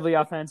incredibly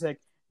authentic.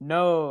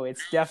 No,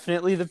 it's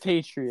definitely The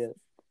Patriot.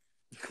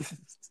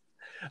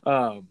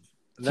 To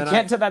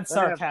get to that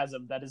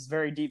sarcasm, that is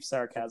very deep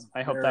sarcasm.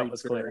 I hope that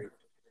was clear.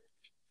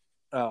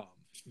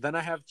 Then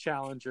I have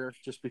Challenger,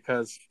 just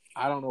because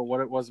I don't know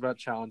what it was about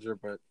Challenger,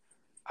 but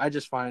I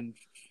just find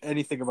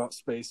anything about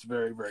space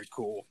very, very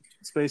cool.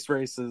 Space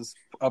races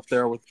up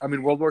there with, I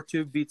mean, World War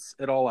II beats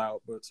it all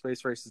out, but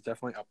space race is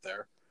definitely up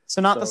there.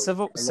 So the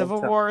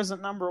Civil War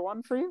isn't number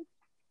 1 for you?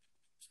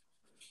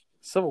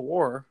 Civil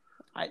War?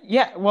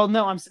 Yeah, well,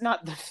 no, I'm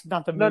not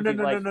the movie.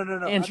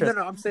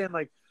 No. I'm saying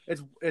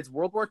it's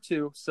World War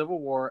II, Civil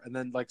War, and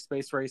then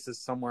space race is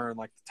somewhere in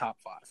the top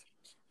 5.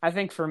 I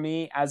think for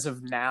me, as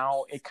of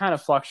now, it kind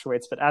of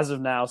fluctuates, but as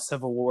of now,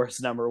 Civil War is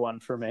number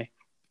 1 for me.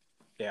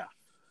 Yeah.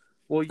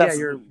 Well, yeah,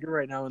 you're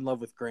right now in love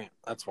with Grant.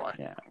 That's why.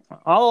 Yeah,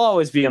 I'll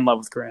always be in love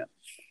with Grant.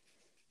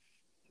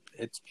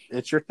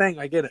 It's your thing.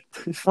 I get it.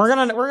 We're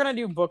gonna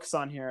do books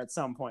on here at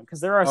some point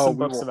because there are some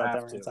books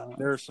about that.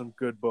 There are some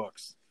good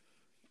books.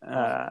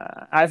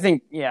 I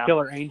think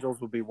Killer Angels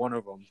would be one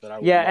of them that I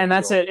would. Yeah, and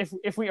that's it.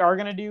 If we are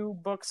gonna do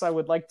books, I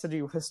would like to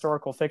do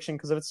historical fiction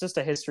because if it's just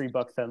a history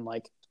book, then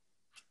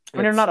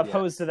I'm not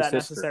opposed to that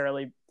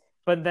necessarily,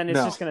 but then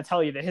it's just gonna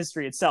tell you the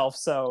history itself.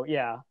 So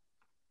yeah.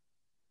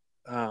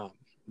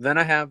 Then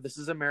I have This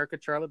Is America,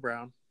 Charlie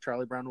Brown.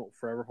 Charlie Brown will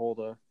forever hold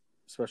a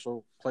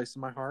special place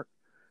in my heart.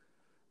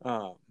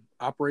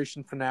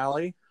 Operation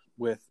Finale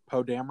with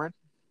Poe Dameron.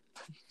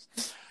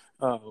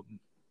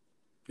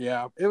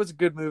 Yeah, it was a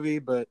good movie,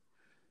 but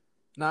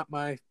not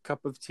my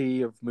cup of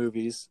tea of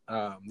movies.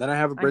 Then I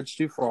have A Bridge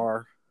Too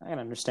Far. I can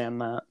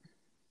understand that.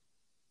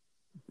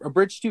 A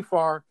Bridge Too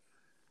Far,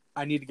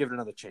 I need to give it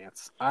another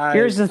chance.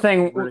 Here's the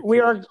thing: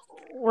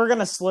 we're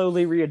gonna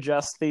slowly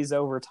readjust these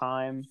over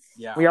time.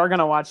 Yeah, we are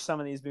gonna watch some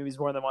of these movies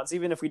more than once,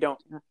 even if we don't.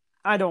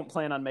 I don't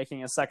plan on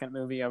making a second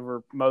movie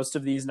over most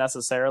of these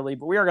necessarily,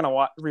 but we are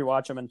gonna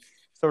rewatch them and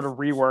sort of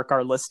rework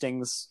our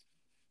listings.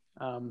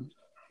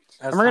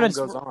 As time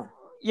goes on.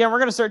 Yeah, we're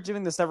gonna start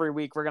doing this every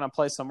week. We're gonna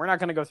play some. We're not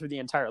gonna go through the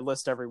entire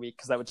list every week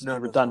because that would just be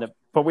redundant.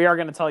 But we are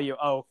gonna tell you,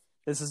 oh,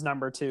 this is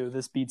number 2.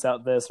 This beats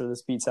out this, or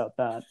this beats out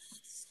that.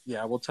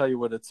 Yeah, we'll tell you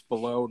what it's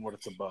below and what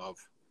it's above.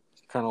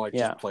 Kind of like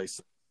just place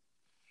it.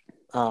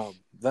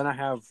 Then I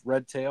have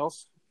Red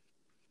Tails.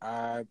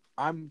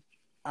 I'm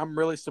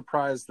really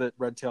surprised that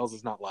Red Tails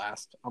is not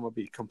last. I'm gonna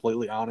be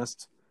completely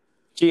honest.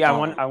 Gee,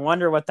 I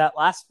wonder what that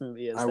last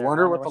movie is. I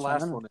wonder what the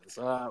last one is.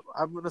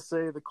 I'm gonna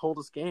say The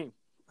Coldest Game,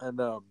 and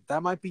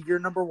that might be your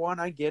number 1.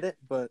 I get it,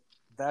 but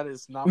that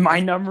is not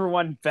my number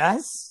 1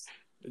 best.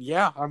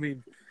 Yeah, I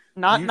mean,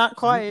 not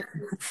quite.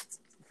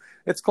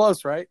 It's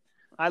close, right?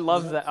 I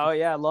love that. Oh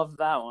yeah, I love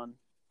that one.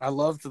 I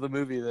loved the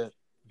movie that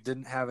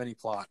didn't have any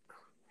plot.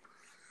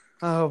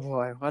 Oh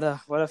boy, what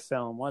a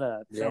film! What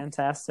a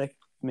fantastic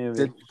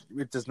movie!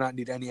 It does not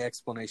need any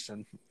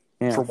explanation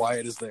for why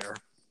it is there.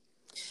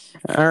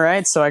 All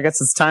right, so I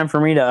guess it's time for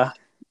me to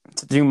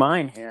do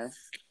mine here.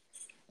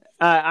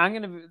 I'm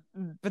gonna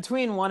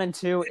between 1 and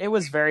 2. It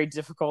was very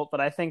difficult, but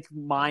I think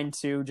mine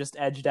too just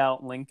edged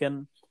out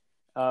Lincoln.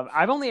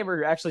 I've only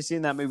ever actually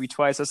seen that movie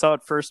twice. I saw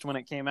it first when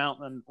it came out,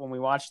 and then when we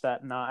watched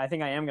that, and I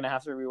think I am going to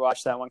have to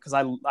rewatch that one because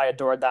I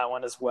adored that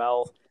one as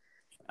well.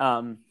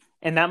 And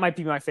that might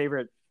be my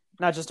favorite,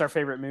 not just our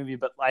favorite movie,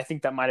 but I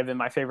think that might have been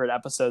my favorite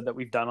episode that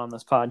we've done on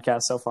this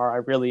podcast so far. I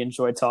really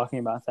enjoyed talking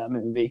about that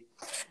movie.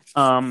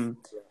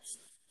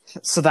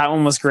 So that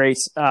one was great.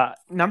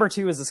 Number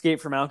 2 is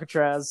Escape from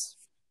Alcatraz.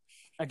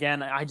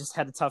 Again, I just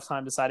had a tough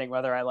time deciding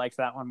whether I liked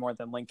that one more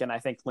than Lincoln. I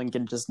think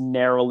Lincoln just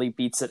narrowly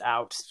beats it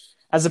out.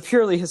 As a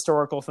purely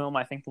historical film,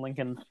 I think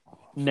Lincoln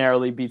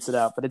narrowly beats it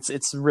out, but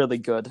it's really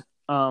good.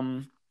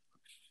 Number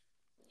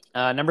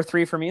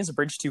 3 for me is A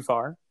Bridge Too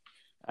Far.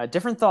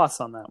 Different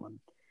thoughts on that one.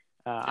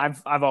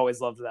 I've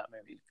always loved that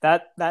movie.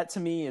 That to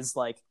me is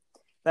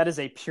that is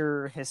a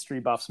pure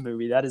history buffs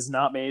movie. That is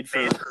not made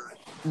for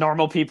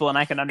normal people, and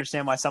I can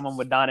understand why someone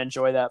would not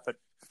enjoy that. But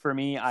for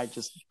me, I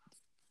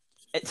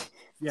need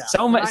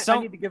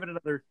to give it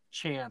another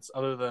chance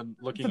other than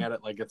looking at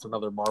it like it's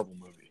another Marvel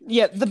movie.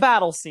 Yeah, the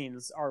battle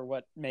scenes are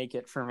what make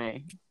it for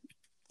me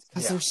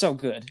because they're so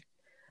good.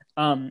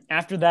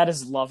 After that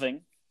is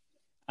Loving.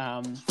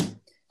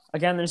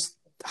 Again, that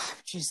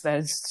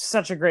is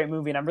such a great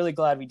movie, and I'm really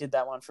glad we did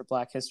that one for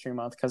Black History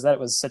Month because that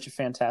was such a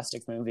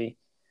fantastic movie.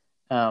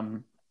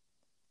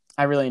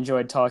 I really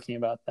enjoyed talking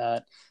about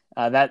that.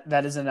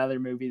 That is another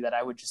movie that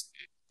I would just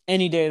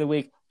any day of the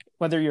week.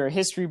 Whether you're a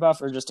history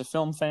buff or just a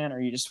film fan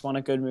or you just want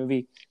a good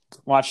movie,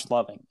 watch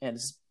Loving. It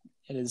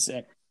is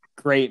a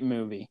great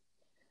movie.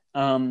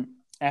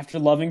 After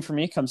Loving for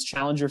me comes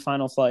Challenger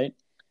Final Flight.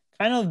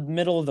 Kind of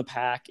middle of the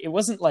pack. It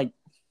wasn't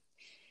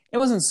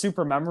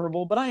super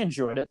memorable, but I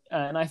enjoyed it.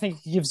 And I think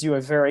it gives you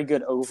a very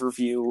good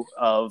overview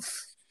of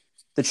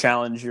the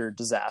Challenger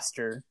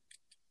disaster.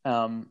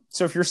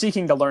 So if you're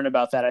seeking to learn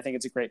about that, I think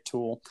it's a great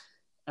tool.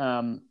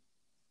 I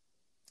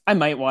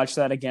might watch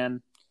that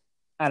again.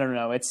 I don't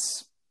know.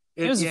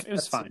 It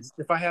was fine.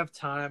 If I have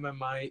time, I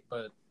might,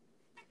 but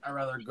I'd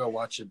rather go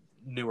watch a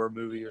newer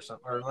movie or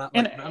something. Or not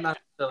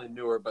necessarily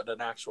newer, but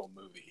an actual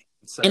movie.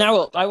 And I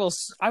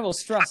will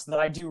stress that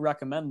I do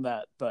recommend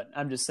that, but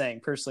I'm just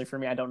saying personally for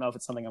me, I don't know if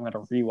it's something I'm going to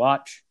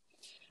rewatch.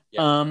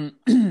 Yeah.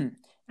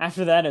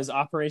 After that is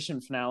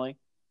Operation Finale,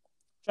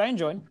 which I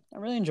enjoyed. I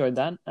really enjoyed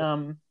that.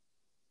 I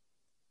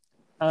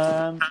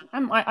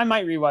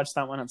might rewatch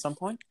that one at some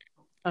point.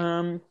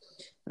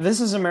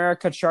 This Is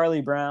America,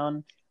 Charlie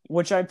Brown,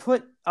 which I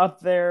put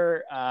up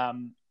there.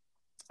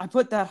 I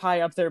put that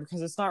high up there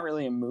because it's not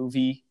really a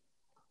movie,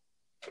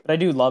 but I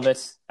do love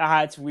it.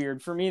 It's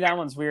weird. For me, that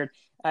one's weird.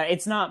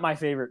 It's not my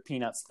favorite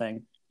Peanuts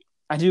thing.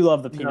 I do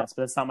love the Peanuts,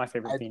 but it's not my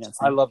favorite Peanuts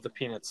thing. I love the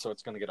Peanuts, so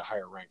it's going to get a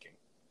higher ranking.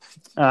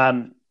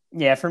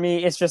 Yeah, for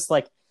me, it's just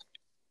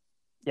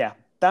that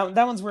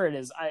one's where it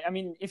is. I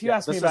mean, if you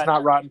ask me about, this is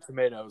not Rotten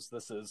Tomatoes.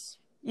 This is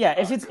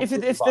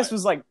if this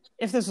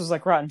was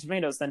like Rotten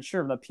Tomatoes, then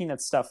sure, the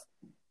Peanuts stuff.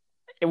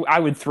 I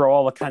would throw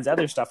all the kinds of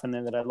other stuff in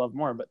there that I love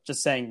more, but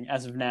just saying,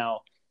 as of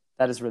now,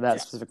 that is where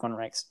that specific one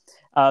ranks.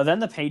 Then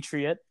The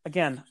Patriot.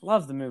 Again,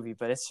 love the movie,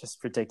 but it's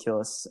just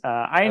ridiculous.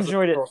 I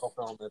enjoyed it.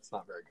 Film, it's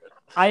not very good.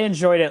 I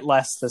enjoyed it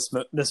less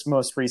this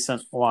most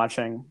recent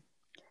watching.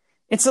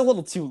 It's a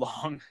little too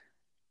long.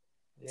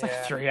 It's like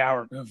a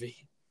 3-hour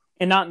movie,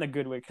 and not in a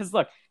good way. Because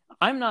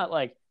I'm not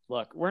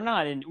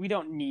we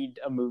don't need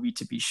a movie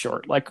to be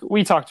short. Like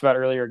we talked about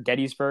earlier,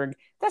 Gettysburg.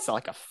 That's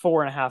like a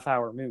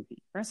 4.5-hour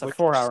movie. That's a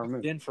 4-hour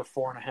movie. In for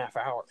 4.5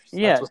 hours.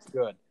 Yeah, that's what's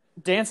good.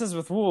 Dances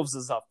with Wolves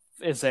is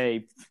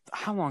a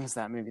how long is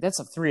that movie? That's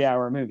a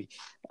 3-hour movie.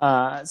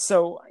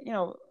 So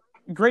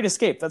Great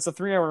Escape. That's a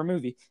 3-hour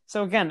movie.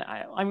 So again,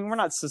 I mean, we're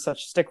not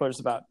such sticklers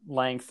about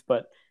length,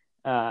 but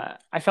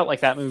I felt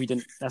like that movie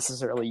didn't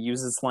necessarily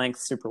use its length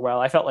super well.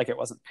 I felt like it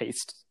wasn't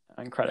paced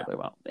incredibly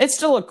well. It's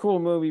still a cool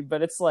movie,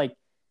 but it's like,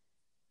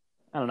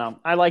 I don't know.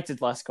 I liked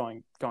it less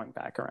going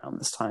back around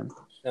this time.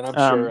 And I'm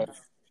sure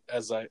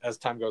as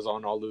time goes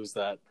on, I'll lose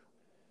that.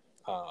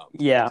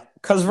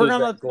 Because we're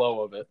gonna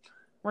glow of it.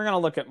 We're gonna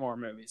look at more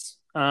movies.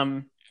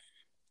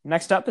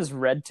 Next up is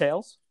Red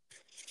Tails.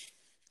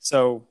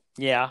 So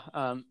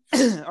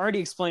already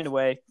explained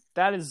away.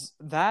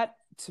 That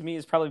to me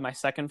is probably my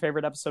second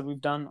favorite episode we've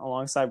done,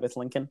 alongside with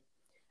Lincoln.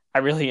 I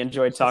really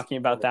enjoyed talking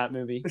about that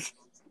movie.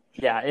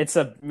 Yeah, it's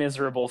a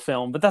miserable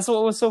film, but that's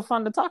what was so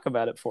fun to talk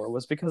about it for,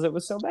 was because it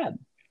was so bad.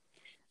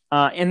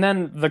 And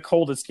then The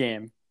Coldest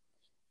Game.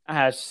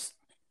 I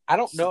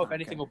don't know if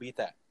anything will beat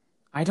that.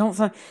 I don't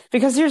think,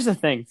 because here's the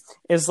thing,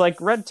 is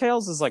like Red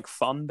Tails is like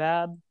fun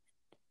bad,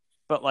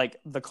 but like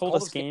The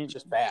Coldest Game is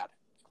just bad.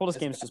 Coldest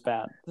Game is just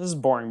bad. This is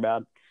boring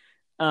bad.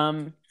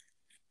 So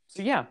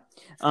yeah,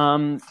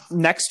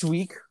 next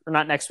week, or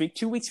not next week,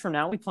 2 weeks from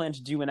now, we plan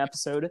to do a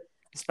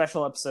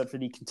special episode for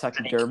the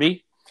Kentucky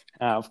Derby.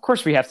 Of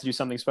course, we have to do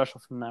something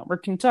special from that. We're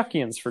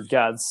Kentuckians, for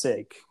God's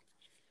sake.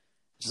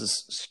 This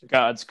is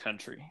God's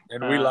country.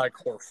 And we like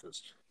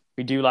horses.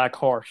 We do like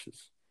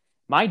horses.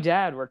 My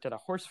dad worked at a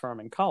horse farm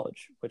in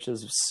college, which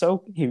is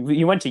so...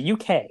 He went to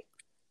UK.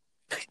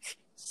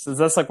 So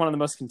that's like one of the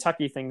most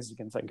Kentucky things you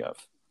can think of.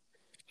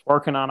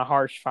 Working on a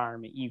horse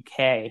farm at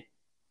UK.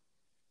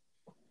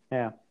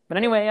 Yeah. But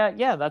anyway,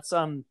 that's...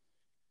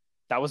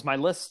 that was my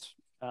list.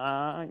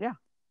 Yeah.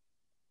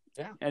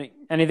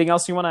 Anything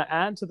else you want to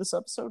add to this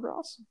episode,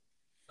 Ross?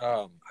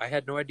 I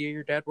had no idea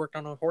your dad worked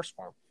on a horse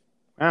farm.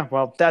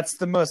 Well, that's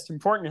the most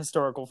important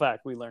historical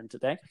fact we learned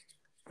today.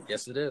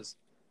 Yes, it is.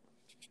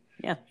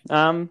 Yeah.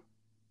 I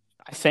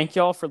thank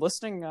y'all for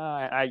listening.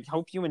 I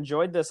hope you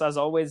enjoyed this. As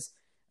always,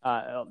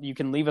 you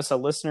can leave us a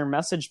listener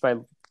message by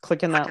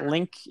clicking that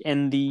link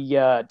in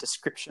the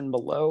description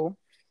below.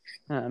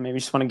 Maybe you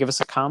just want to give us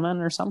a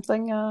comment or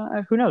something.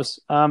 Who knows?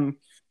 I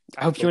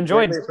hope you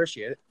enjoyed. Really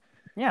appreciate it.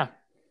 Yeah.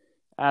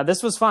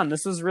 This was fun.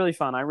 This was really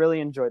fun. I really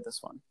enjoyed this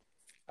one.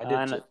 I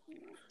did too.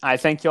 I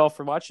thank you all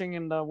for watching,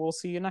 and we'll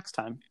see you next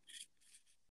time.